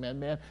hearts of man.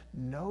 Man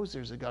knows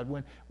there's a God.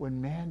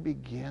 When man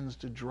begins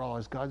to draw,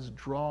 as God's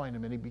drawing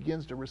him, and he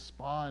begins to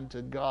respond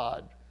to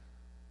God,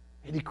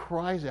 and he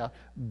cries out,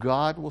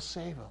 God will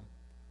save him.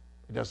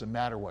 It doesn't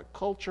matter what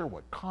culture,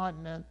 what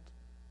continent.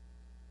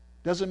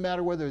 It doesn't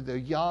matter whether they're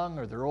young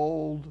or they're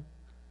old.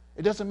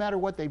 It doesn't matter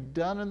what they've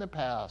done in the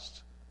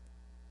past.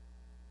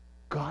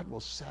 God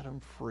will set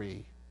them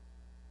free.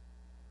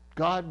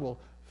 God will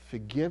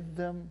forgive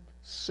them,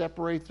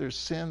 separate their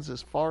sins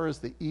as far as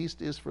the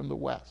east is from the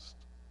west.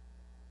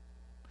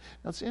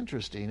 Now it's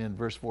interesting in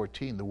verse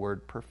 14, the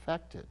word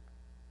perfected.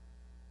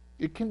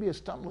 It can be a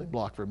stumbling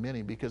block for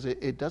many because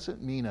it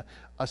doesn't mean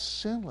a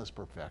sinless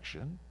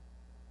perfection.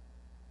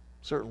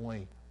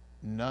 Certainly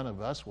none of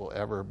us will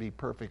ever be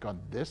perfect on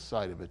this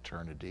side of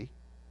eternity.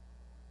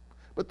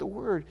 But the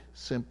word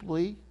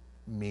simply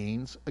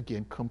means,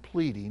 again,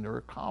 completing or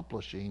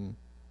accomplishing,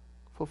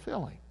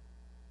 fulfilling.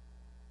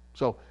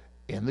 So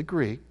in the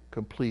Greek,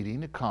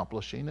 completing,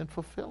 accomplishing, and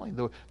fulfilling.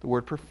 The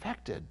word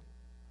perfected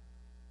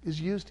is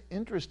used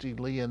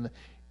interestingly in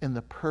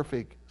the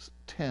perfect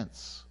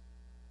tense.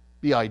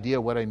 The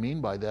idea, what I mean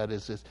by that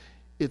is this,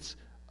 it's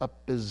a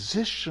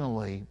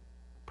positionally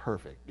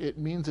perfect. It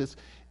means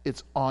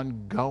it's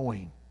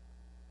ongoing.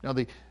 Now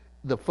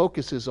the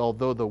focus is,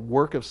 although the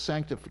work of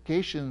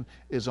sanctification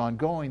is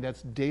ongoing,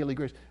 that's daily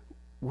grace.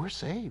 We're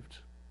saved.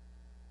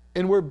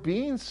 And we're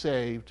being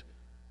saved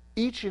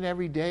each and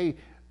every day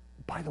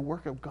by the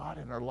work of God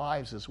in our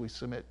lives as we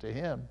submit to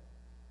him.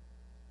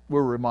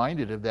 We're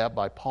reminded of that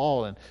by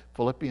Paul in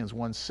Philippians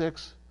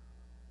 1:6.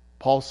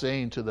 Paul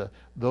saying to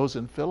those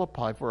in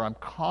Philippi, for I'm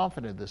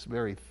confident of this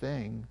very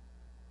thing,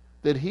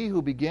 that he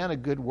who began a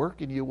good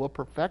work in you will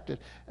perfect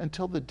it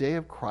until the day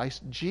of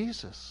Christ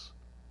Jesus.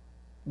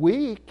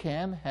 We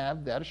can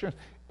have that assurance.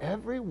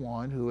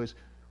 Everyone who has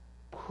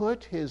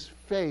put his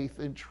faith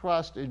and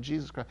trust in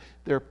Jesus Christ,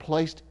 they're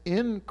placed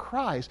in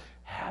Christ,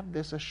 have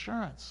this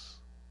assurance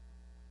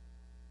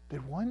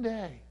that one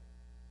day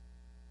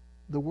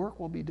the work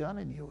will be done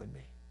in you and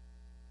me.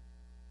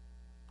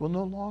 We'll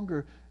no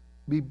longer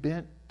be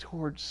bent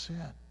towards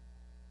sin.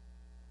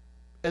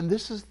 And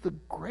this is the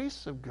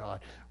grace of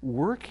God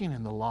working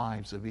in the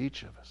lives of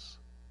each of us.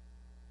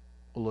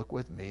 Well, look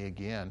with me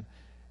again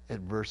at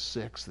verse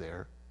 6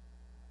 there.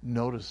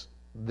 Notice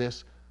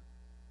this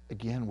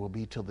again will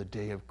be till the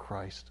day of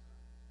Christ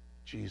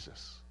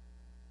Jesus.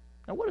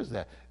 Now, what is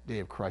that day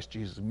of Christ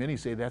Jesus? Many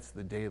say that's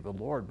the day of the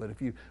Lord, but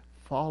if you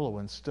follow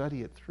and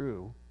study it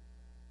through,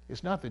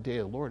 it's not the day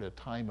of the Lord, a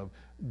time of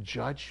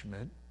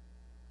judgment,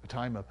 a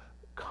time of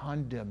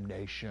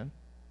condemnation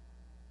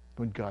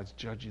when God's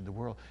judging the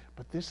world.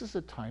 But this is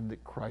a time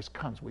that Christ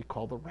comes. We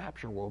call the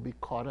rapture. We'll be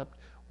caught up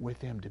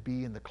with him to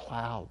be in the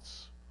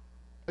clouds.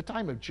 A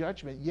time of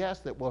judgment, yes,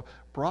 that will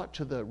brought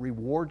to the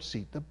reward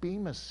seat, the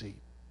Bema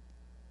seat.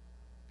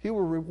 He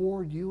will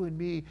reward you and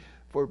me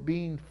for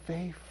being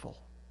faithful.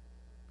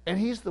 And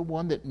he's the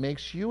one that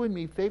makes you and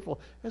me faithful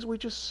as we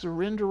just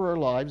surrender our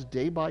lives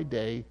day by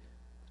day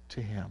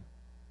to him.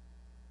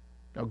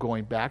 Now,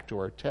 going back to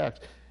our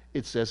text,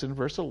 it says in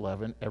verse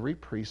 11, every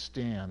priest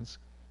stands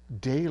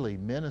daily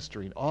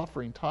ministering,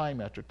 offering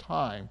time after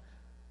time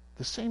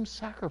the same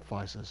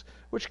sacrifices,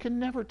 which can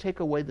never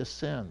take away the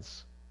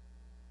sins.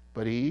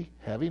 But he,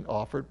 having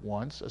offered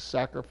once a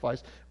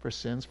sacrifice for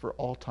sins for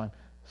all time,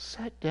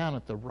 sat down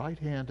at the right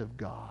hand of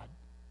God.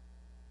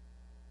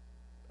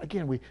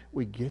 Again,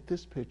 we get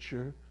this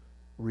picture,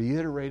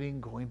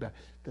 reiterating, going back,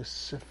 the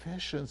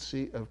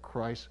sufficiency of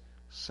Christ's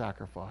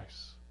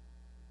sacrifice.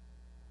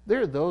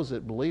 There are those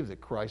that believe that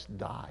Christ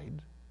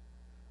died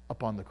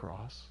upon the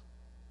cross,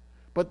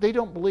 but they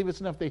don't believe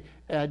it's enough. They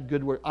add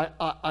good work.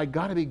 I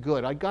got to be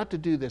good. I got to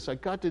do this. I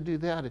got to do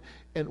that.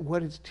 And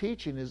what it's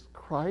teaching is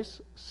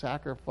Christ's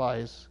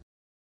sacrifice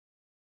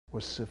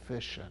was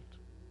sufficient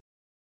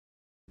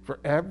for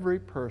every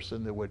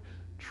person that would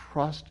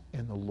trust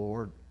in the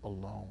Lord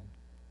alone,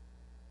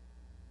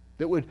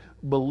 that would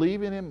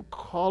believe in him,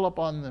 call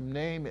upon the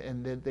name,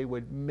 and that they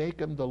would make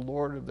him the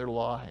Lord of their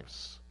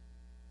lives.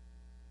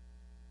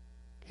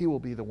 He will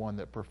be the one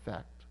that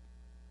perfect.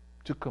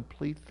 to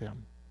complete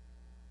them,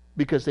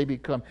 because they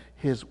become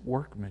his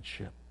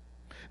workmanship.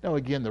 Now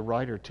again, the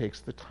writer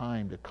takes the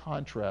time to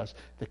contrast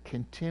the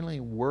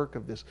continuing work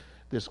of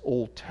this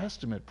Old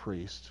Testament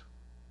priest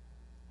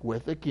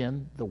with,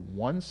 again, the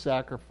one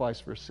sacrifice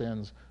for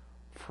sins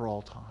for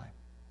all time.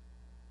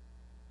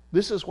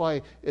 This is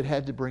why it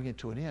had to bring it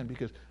to an end,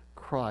 because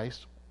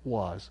Christ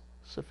was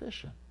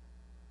sufficient.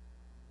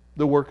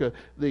 The work of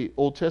the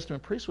Old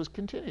Testament priest was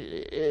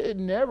continued. It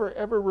never,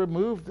 ever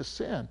removed the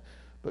sin.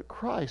 But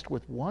Christ,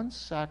 with one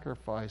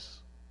sacrifice,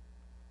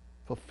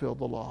 fulfilled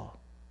the law.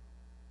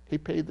 He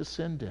paid the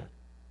sin debt.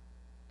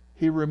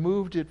 He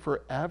removed it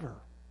forever.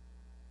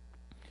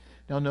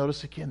 Now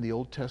notice again, the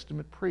Old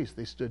Testament priests,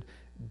 they stood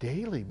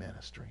daily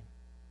ministering,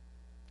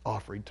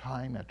 offering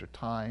time after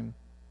time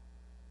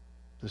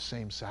the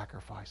same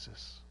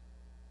sacrifices.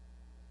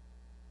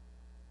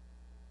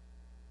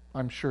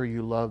 I'm sure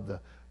you love the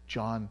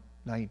John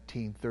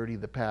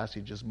 19:30, the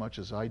passage, as much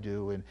as I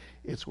do, and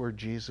it's where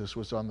Jesus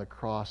was on the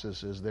cross. It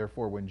says,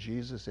 therefore, when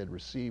Jesus had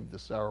received the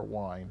sour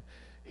wine,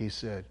 he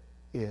said,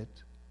 it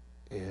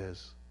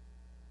is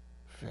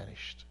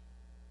finished.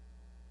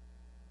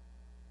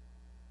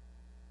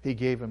 He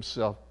gave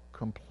himself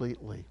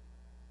completely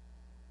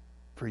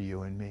for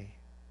you and me.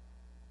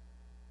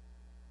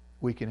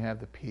 We can have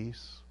the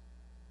peace,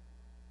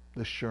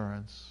 the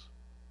assurance,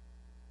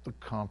 the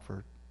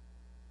comfort,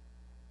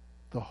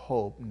 the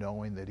hope,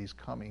 knowing that he's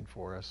coming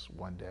for us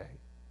one day.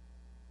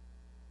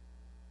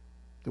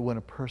 That when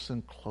a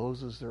person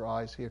closes their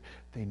eyes here,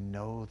 they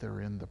know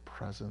they're in the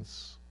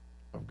presence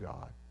of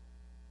God.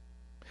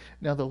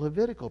 Now, the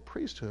Levitical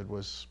priesthood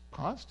was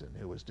constant.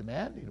 It was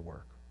demanding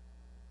work.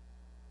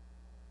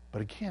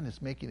 But again,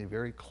 it's making it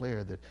very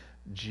clear that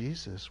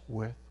Jesus,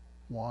 with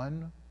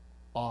one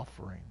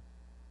offering,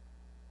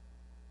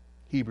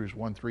 Hebrews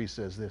 1:3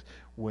 says this,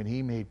 when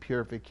he made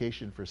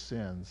purification for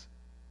sins,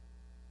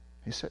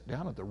 he sat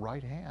down at the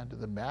right hand of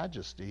the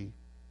majesty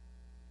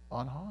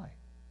on high.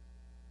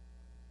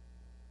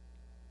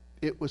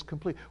 It was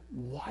complete.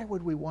 Why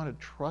would we want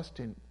to trust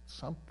in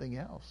something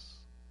else?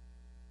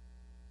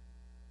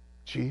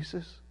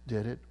 Jesus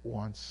did it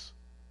once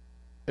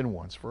and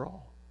once for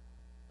all.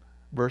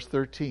 Verse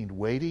 13,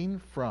 waiting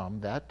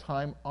from that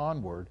time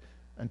onward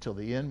until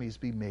the enemies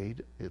be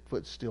made a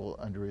footstool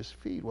under his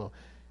feet. Well,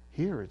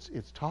 here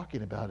it's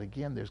talking about,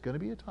 again, there's going to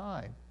be a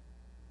time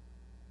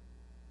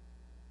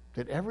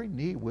that every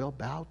knee will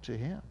bow to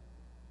him.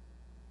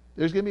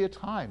 There's going to be a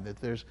time that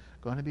there's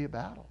going to be a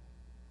battle.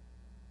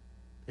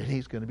 And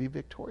he's going to be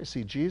victorious.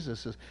 See,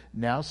 Jesus is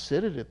now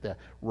seated at the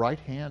right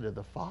hand of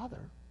the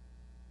Father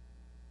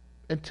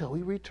until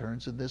he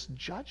returns in this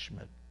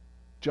judgment.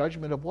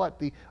 Judgment of what?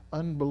 The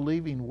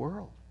unbelieving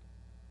world.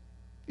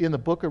 In the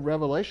book of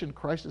Revelation,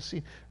 Christ is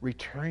seen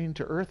returning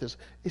to earth as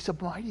a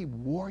mighty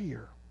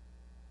warrior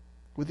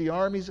with the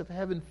armies of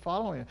heaven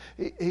following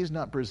him. He's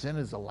not presented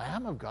as the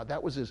Lamb of God.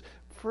 That was his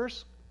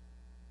first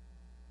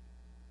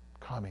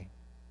coming.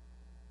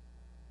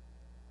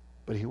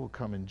 But he will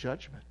come in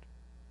judgment.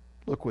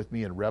 Look with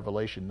me in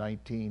Revelation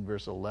 19,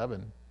 verse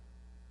 11.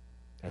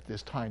 At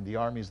this time, the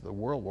armies of the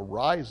world will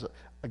rise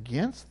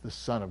against the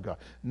Son of God.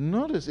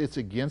 Notice it's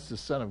against the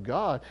Son of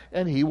God,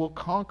 and he will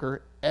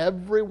conquer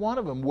every one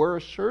of them. We're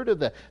assured of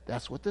that.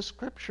 That's what the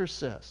Scripture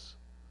says.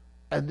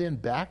 And then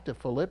back to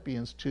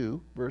Philippians 2,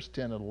 verse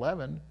 10 and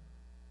 11.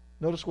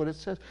 Notice what it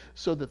says.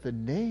 So that the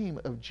name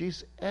of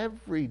Jesus,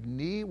 every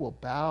knee will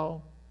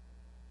bow,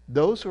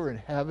 those who are in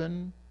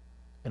heaven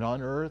and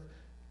on earth,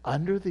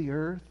 under the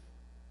earth,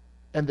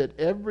 and that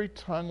every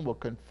tongue will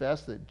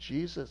confess that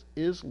Jesus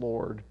is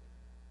Lord,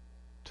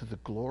 to the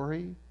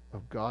glory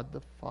of God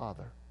the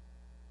Father.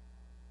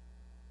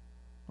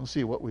 We'll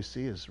see, what we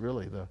see is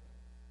really the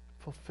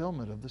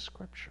fulfillment of the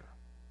Scripture.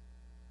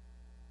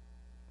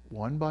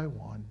 One by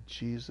one,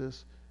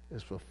 Jesus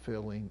is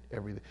fulfilling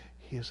everything.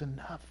 He is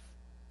enough.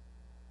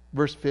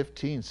 Verse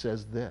 15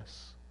 says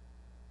this,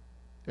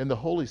 and the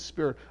Holy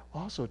Spirit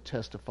also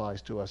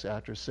testifies to us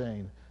after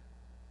saying,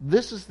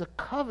 this is the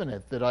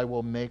covenant that I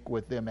will make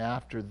with them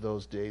after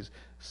those days,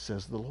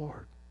 says the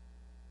Lord.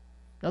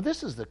 Now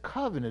this is the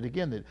covenant,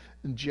 again, that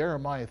in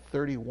Jeremiah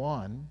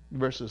 31,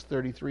 verses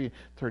 33 and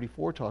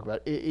 34 talk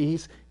about.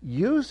 He's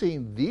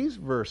using these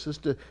verses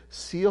to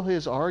seal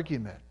his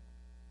argument,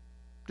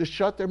 to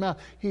shut their mouth.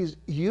 He's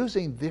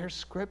using their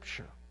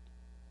Scripture.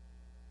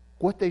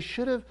 What they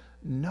should have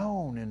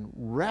known and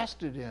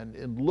rested in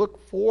and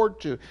looked forward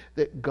to,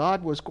 that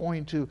God was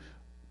going to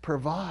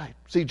provide.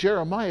 See,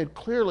 Jeremiah had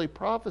clearly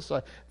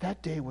prophesied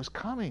that day was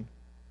coming.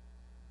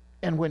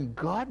 And when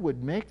God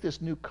would make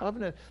this new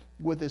covenant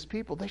with his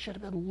people, they should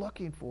have been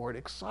looking for it,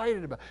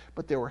 excited about it.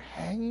 But they were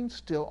hanging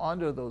still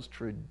onto those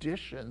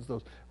traditions,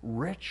 those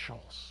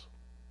rituals.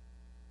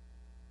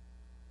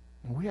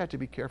 And we have to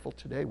be careful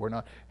today. We're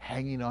not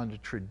hanging on to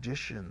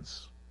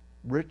traditions,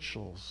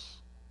 rituals,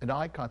 and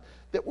icons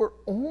that were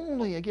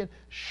only, again,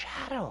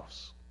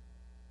 shadows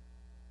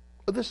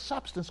of the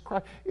substance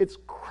Christ. It's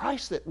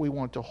Christ that we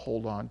want to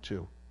hold on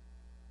to.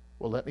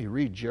 Well, let me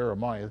read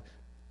Jeremiah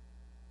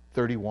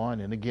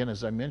 31, and again,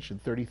 as I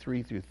mentioned,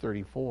 33 through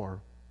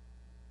 34.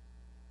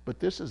 But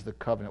this is the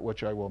covenant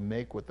which I will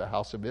make with the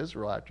house of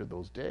Israel after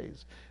those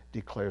days,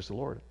 declares the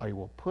Lord. I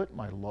will put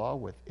my law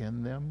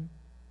within them,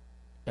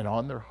 and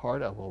on their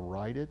heart I will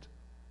write it,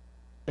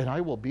 and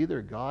I will be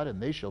their God,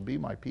 and they shall be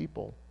my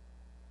people.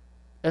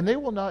 And they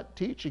will not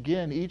teach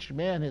again each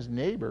man his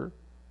neighbor,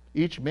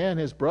 each man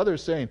his brother,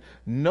 saying,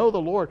 know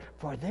the Lord,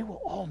 for they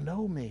will all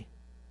know me.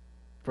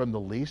 From the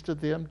least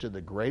of them to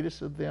the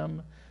greatest of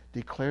them,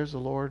 declares the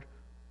Lord,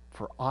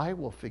 for I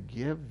will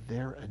forgive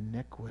their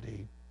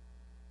iniquity,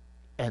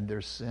 and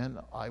their sin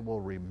I will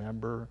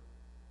remember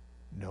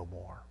no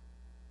more.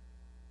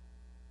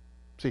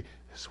 See,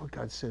 this is what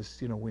God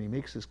says, when he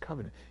makes this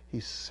covenant,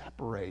 he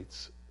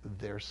separates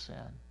their sin.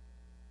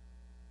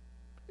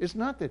 It's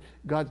not that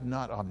God's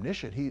not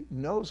omniscient. He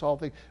knows all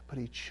things, but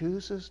he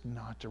chooses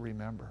not to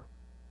remember.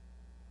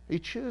 He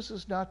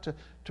chooses not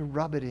to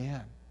rub it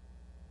in,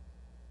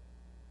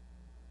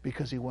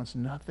 because he wants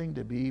nothing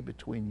to be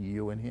between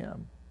you and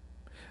him.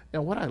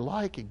 Now, what I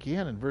like,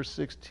 again, in verse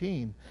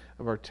 16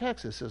 of our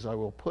text, it says, I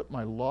will put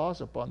my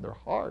laws upon their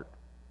heart,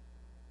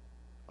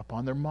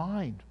 upon their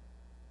mind,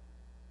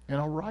 and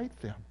I'll write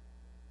them.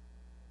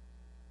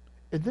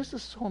 And this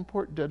is so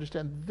important to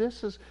understand.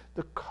 This is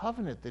the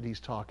covenant that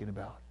he's talking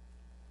about.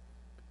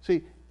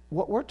 See,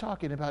 what we're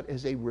talking about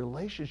is a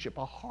relationship,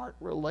 a heart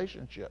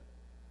relationship.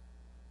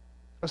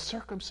 A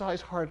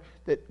circumcised heart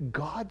that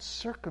God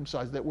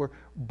circumcised, that we're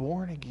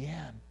born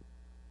again.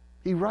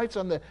 He writes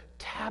on the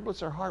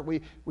tablets of our heart.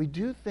 We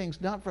do things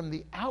not from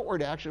the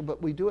outward action,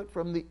 but we do it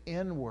from the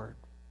inward.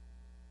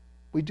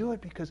 We do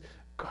it because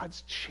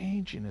God's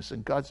changing us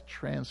and God's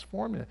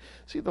transforming us.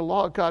 See, the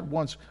law of God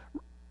once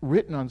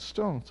written on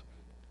stones,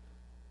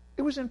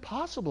 it was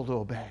impossible to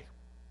obey.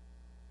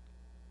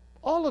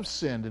 All have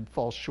sinned and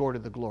fall short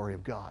of the glory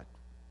of God.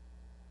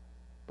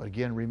 But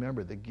again,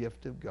 remember, the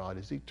gift of God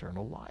is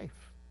eternal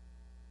life.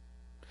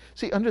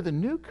 See, under the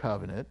new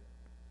covenant,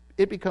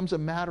 it becomes a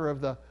matter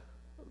of the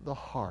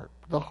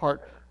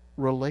heart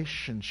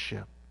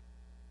relationship.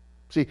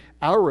 See,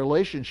 our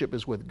relationship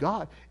is with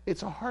God.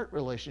 It's a heart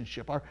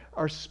relationship.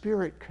 Our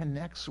spirit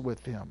connects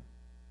with him.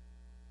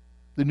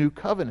 The new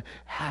covenant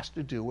has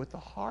to do with the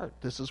heart.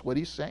 This is what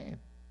he's saying.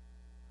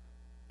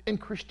 And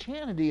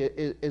Christianity,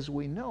 as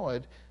we know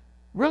it,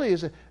 really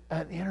is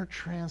an inner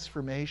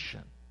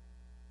transformation.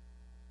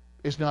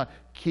 It's not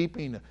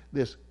keeping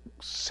this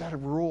set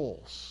of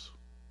rules.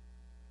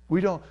 We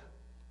don't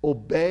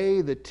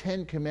obey the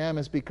 10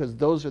 Commandments because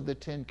those are the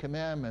 10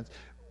 Commandments.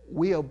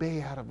 We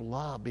obey out of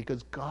love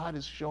because God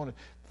has shown it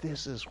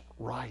this is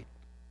right.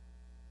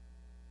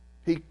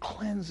 He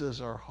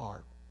cleanses our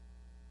heart.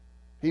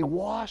 He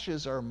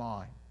washes our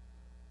mind.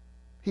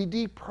 He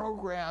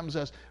deprograms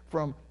us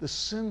from the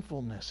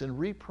sinfulness and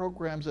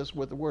reprograms us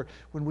with the Word.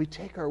 When we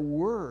take our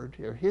Word,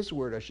 or His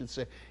Word I should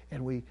say,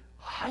 and we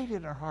hide it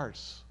in our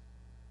hearts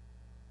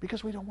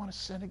because we don't want to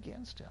sin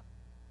against Him.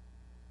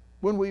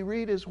 When we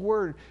read His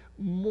Word,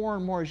 more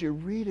and more as you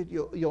read it,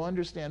 you'll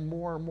understand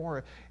more and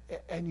more.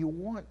 And you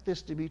want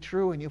this to be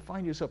true, and you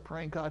find yourself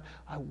praying, God,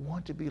 I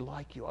want to be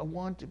like you. I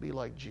want to be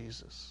like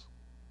Jesus.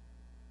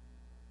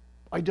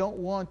 I don't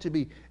want to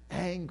be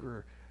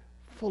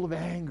full of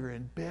anger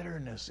and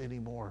bitterness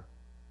anymore.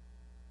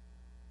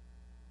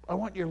 I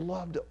want your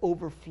love to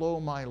overflow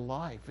my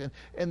life.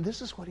 And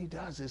this is what he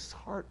does, his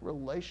heart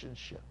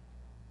relationship.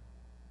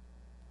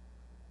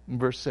 In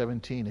verse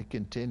 17, it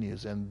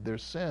continues, and their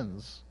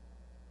sins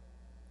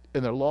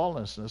and their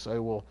lawlessness I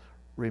will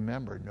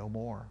remember no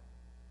more.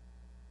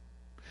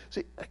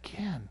 See,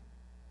 again,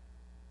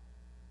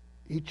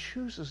 he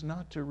chooses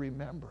not to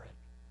remember it.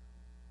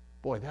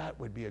 Boy, that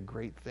would be a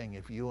great thing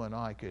if you and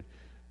I could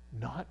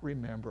not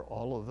remember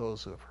all of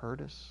those who have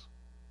hurt us,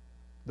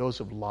 those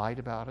who have lied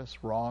about us,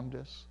 wronged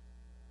us,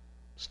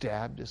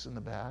 stabbed us in the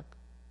back.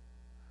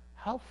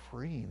 How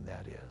freeing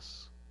that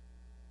is.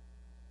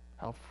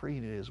 How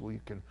freeing it is we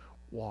can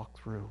walk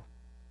through.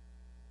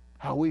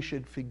 How we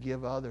should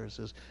forgive others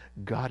as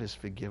God has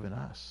forgiven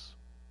us.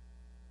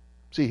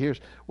 See, here's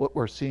what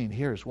we're seeing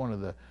here is one of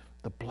the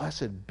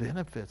blessed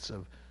benefits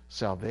of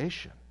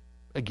salvation.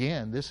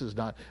 Again, this is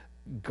not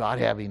God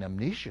having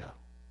amnesia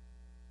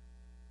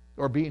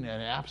or being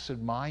an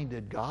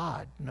absent-minded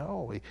God.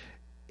 No,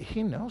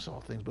 he knows all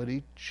things, but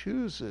he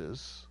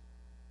chooses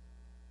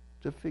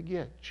to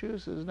forget,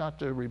 chooses not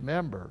to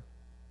remember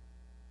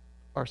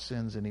our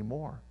sins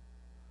anymore.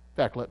 In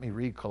fact, let me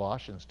read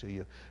Colossians to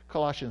you.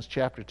 Colossians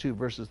chapter 2,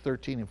 verses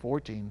 13 and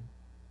 14.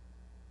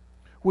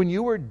 When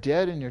you were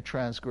dead in your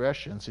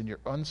transgressions and your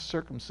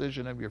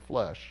uncircumcision of your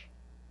flesh,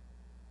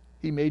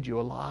 he made you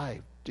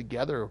alive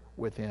together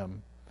with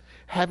him,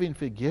 having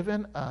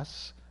forgiven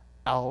us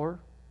our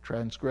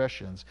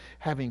transgressions,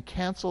 having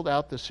canceled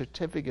out the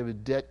certificate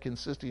of debt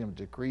consisting of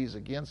decrees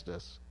against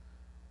us,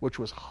 which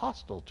was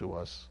hostile to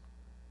us.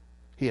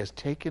 He has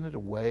taken it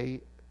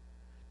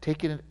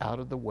out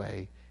of the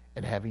way,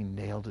 and having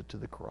nailed it to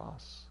the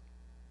cross.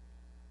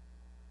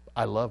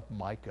 I love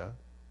Micah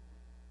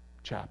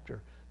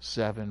chapter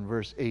 7,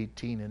 verse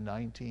 18 and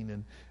 19,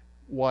 and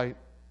why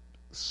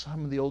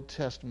some of the Old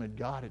Testament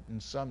got it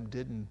and some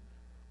didn't.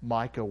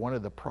 Micah, one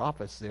of the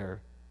prophets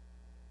there,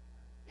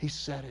 He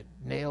said it,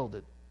 nailed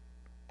it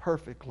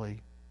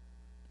perfectly.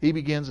 He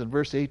begins in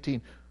verse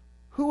 18,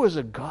 "Who is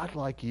a God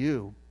like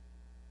you,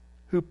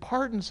 who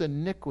pardons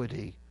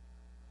iniquity,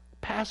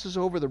 passes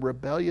over the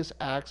rebellious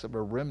acts of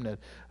a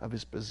remnant of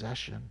his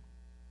possession?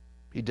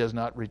 He does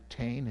not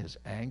retain his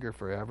anger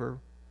forever,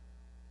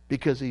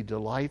 because he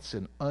delights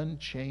in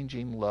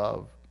unchanging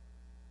love.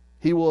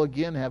 He will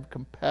again have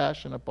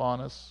compassion upon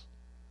us.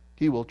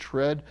 He will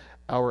tread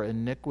our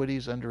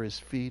iniquities under his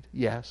feet.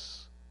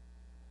 Yes,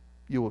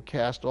 you will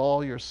cast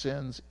all your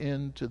sins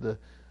into the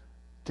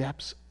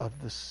depths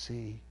of the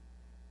sea."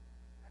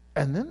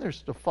 And then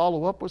there's to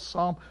follow up with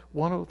Psalm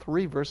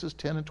 103, verses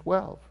 10 and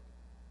 12.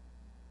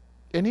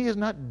 "And he has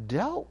not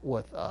dealt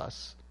with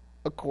us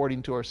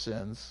according to our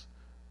sins,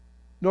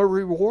 nor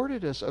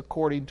rewarded us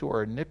according to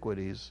our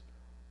iniquities.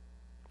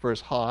 For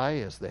as high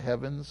as the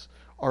heavens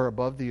are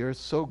above the earth,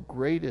 so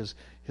great is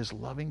his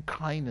loving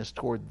kindness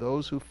toward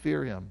those who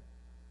fear him.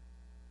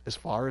 As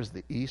far as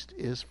the east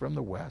is from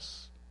the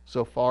west,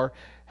 so far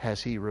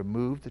has he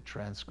removed the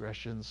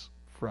transgressions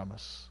from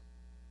us."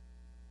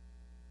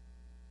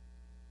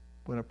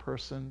 When a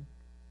person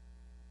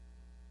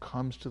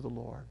comes to the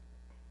Lord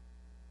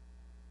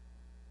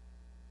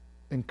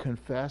and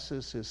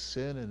confesses his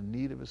sin and the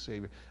need of a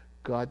Savior,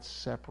 God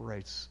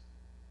separates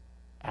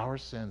our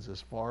sins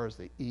as far as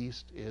the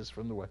east is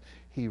from the west.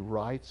 He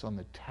writes on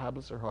the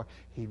tablets of our heart.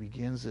 He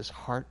begins this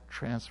heart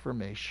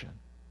transformation.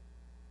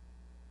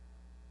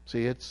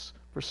 See, it's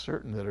for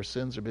certain that our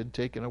sins have been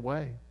taken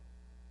away.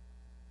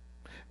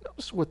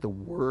 Notice what the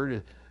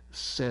Word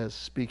says,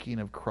 speaking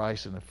of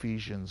Christ in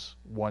Ephesians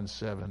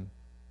 1:7.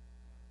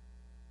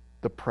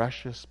 "The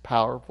precious,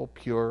 powerful,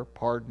 pure,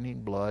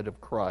 pardoning blood of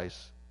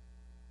Christ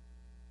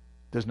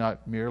does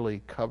not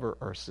merely cover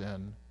our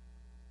sin,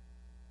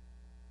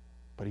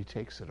 but he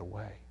takes it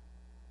away."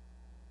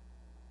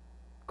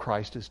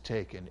 Christ has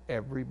taken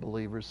every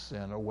believer's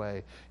sin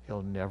away.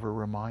 He'll never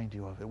remind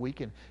you of it. We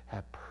can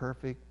have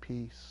perfect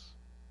peace,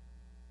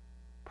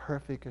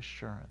 perfect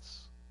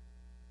assurance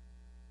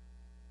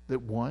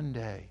that one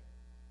day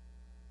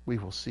we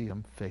will see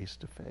him face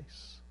to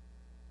face.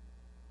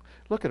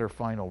 Look at our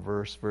final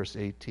verse, verse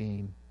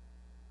 18.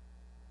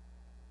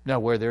 "Now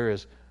where there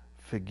is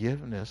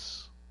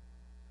forgiveness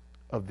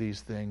of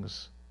these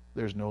things,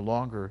 there's no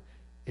longer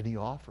any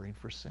offering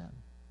for sin."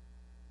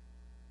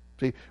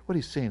 See, what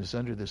he's saying is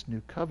under this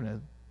new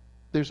covenant,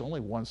 there's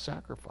only one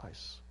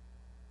sacrifice.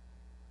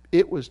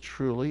 It was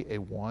truly a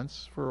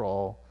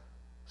once-for-all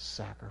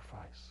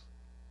sacrifice.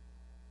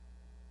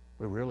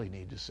 We really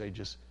need to say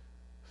just,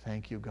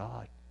 "Thank you,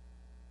 God."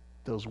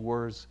 Those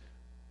words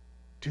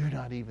do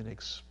not even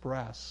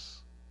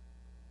express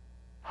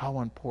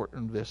how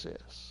important this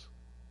is.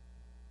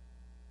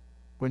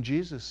 When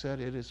Jesus said,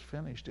 "It is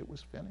finished," it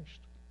was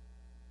finished.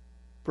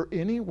 For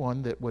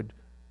anyone that would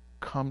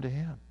come to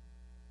him.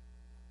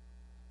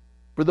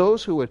 For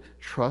those who would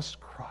trust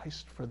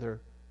Christ for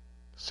their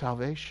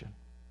salvation.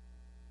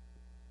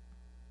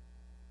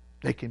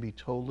 They can be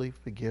totally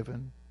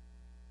forgiven.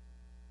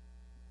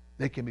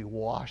 They can be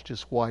washed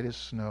as white as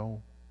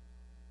snow.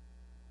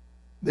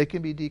 They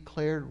can be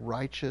declared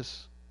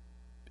righteous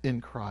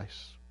in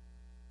Christ.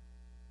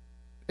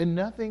 And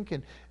nothing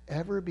can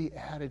ever be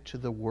added to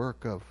the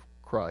work of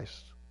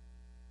Christ.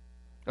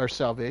 Our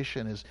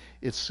salvation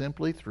it's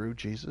simply through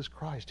Jesus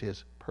Christ,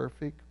 his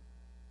perfect,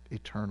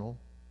 eternal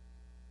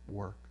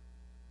work.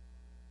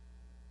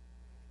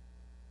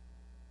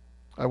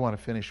 I want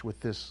to finish with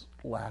this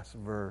last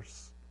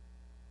verse.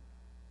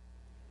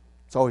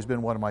 It's always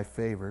been one of my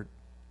favorite.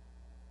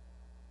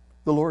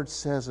 The Lord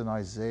says in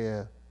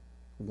Isaiah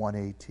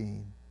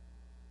 1:18,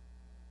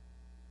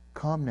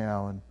 "Come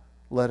now and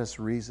let us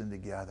reason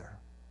together,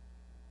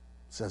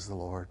 says the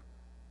Lord.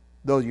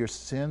 Though your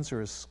sins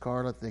are as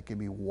scarlet, they can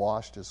be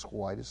washed as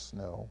white as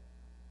snow.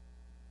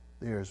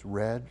 They are as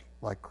red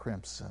like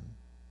crimson,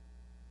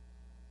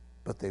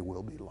 but they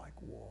will be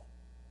like wool."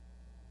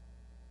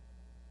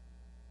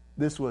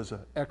 This was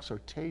an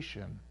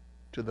exhortation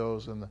to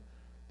those in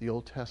the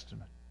Old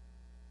Testament.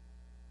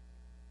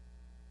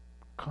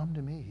 Come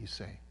to me, he's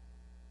saying.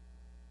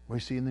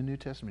 We see in the New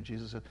Testament,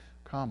 Jesus said,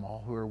 "Come,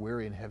 all who are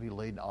weary and heavy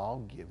laden,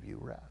 I'll give you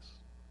rest."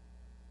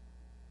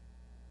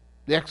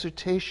 The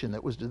exhortation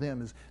that was to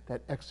them is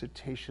that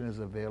exhortation is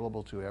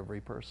available to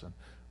every person.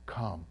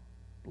 Come,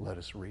 let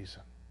us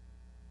reason.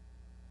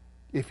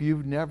 If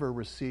you've never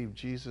received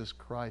Jesus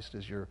Christ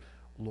as your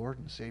Lord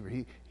and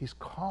Savior, he's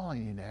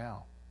calling you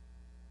now.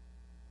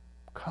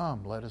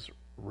 Come, let us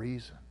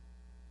reason.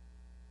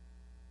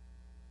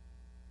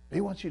 He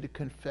wants you to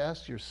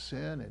confess your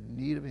sin and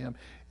need of him,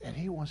 and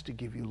he wants to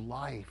give you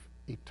life,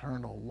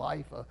 eternal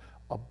life,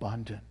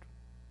 abundant.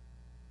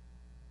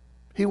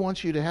 He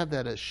wants you to have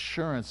that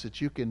assurance that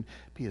you can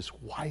be as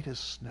white as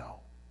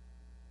snow.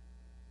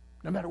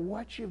 No matter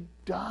what you've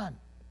done.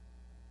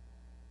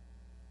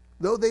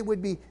 Though they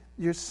would be,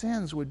 your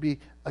sins would be,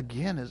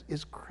 again,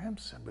 as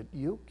crimson, but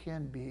you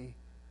can be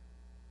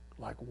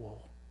like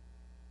wool.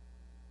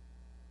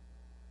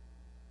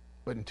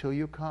 But until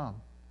you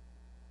come,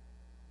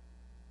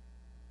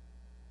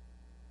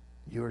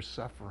 you are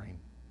suffering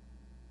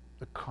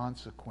the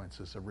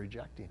consequences of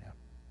rejecting him.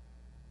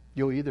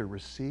 You'll either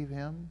receive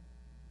him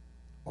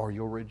or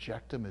you'll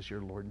reject him as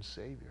your Lord and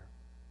Savior.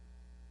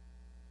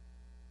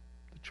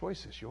 The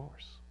choice is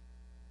yours.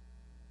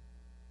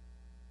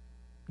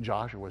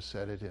 Joshua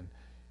said it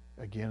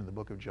again in the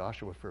book of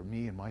Joshua, for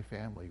me and my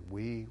family,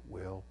 we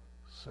will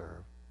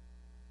serve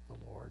the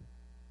Lord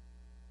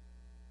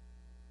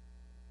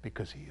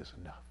because he is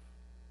enough.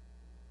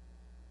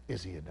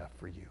 Is he enough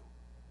for you?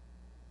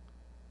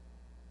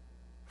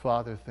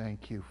 Father,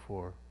 thank you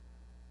for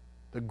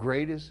the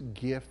greatest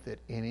gift that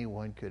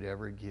anyone could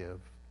ever give.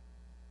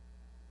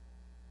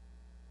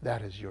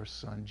 That is your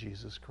Son,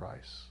 Jesus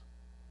Christ.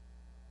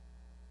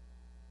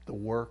 The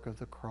work of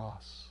the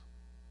cross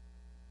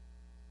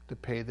to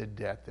pay the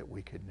debt that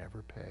we could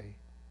never pay.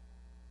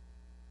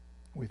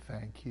 We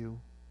thank you.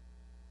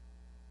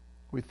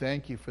 We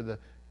thank you for the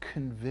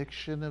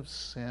conviction of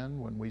sin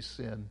when we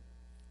sin,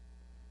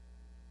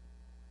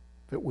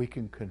 that we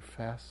can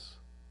confess,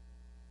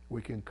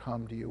 we can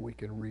come to you, we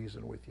can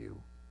reason with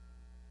you,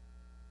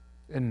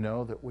 and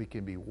know that we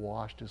can be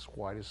washed as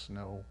white as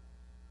snow.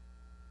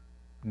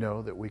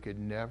 Know that we could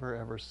never,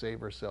 ever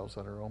save ourselves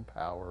on our own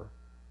power.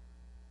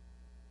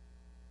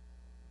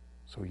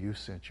 So you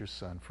sent your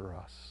Son for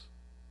us.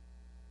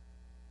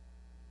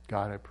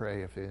 God, I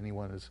pray if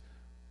anyone is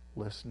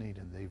listening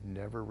and they've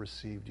never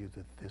received you,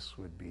 that this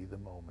would be the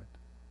moment.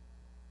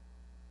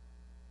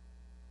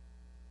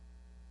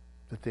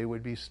 That they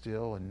would be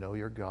still and know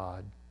your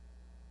God.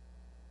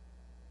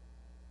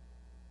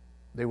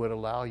 They would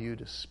allow you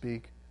to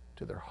speak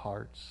to their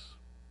hearts.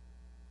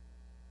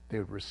 They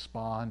would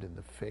respond in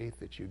the faith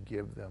that you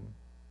give them.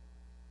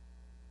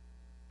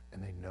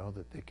 And they know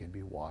that they can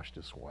be washed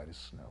as white as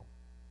snow.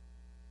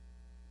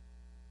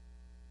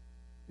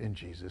 In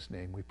Jesus'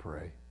 name we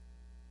pray.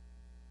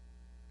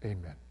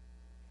 Amen.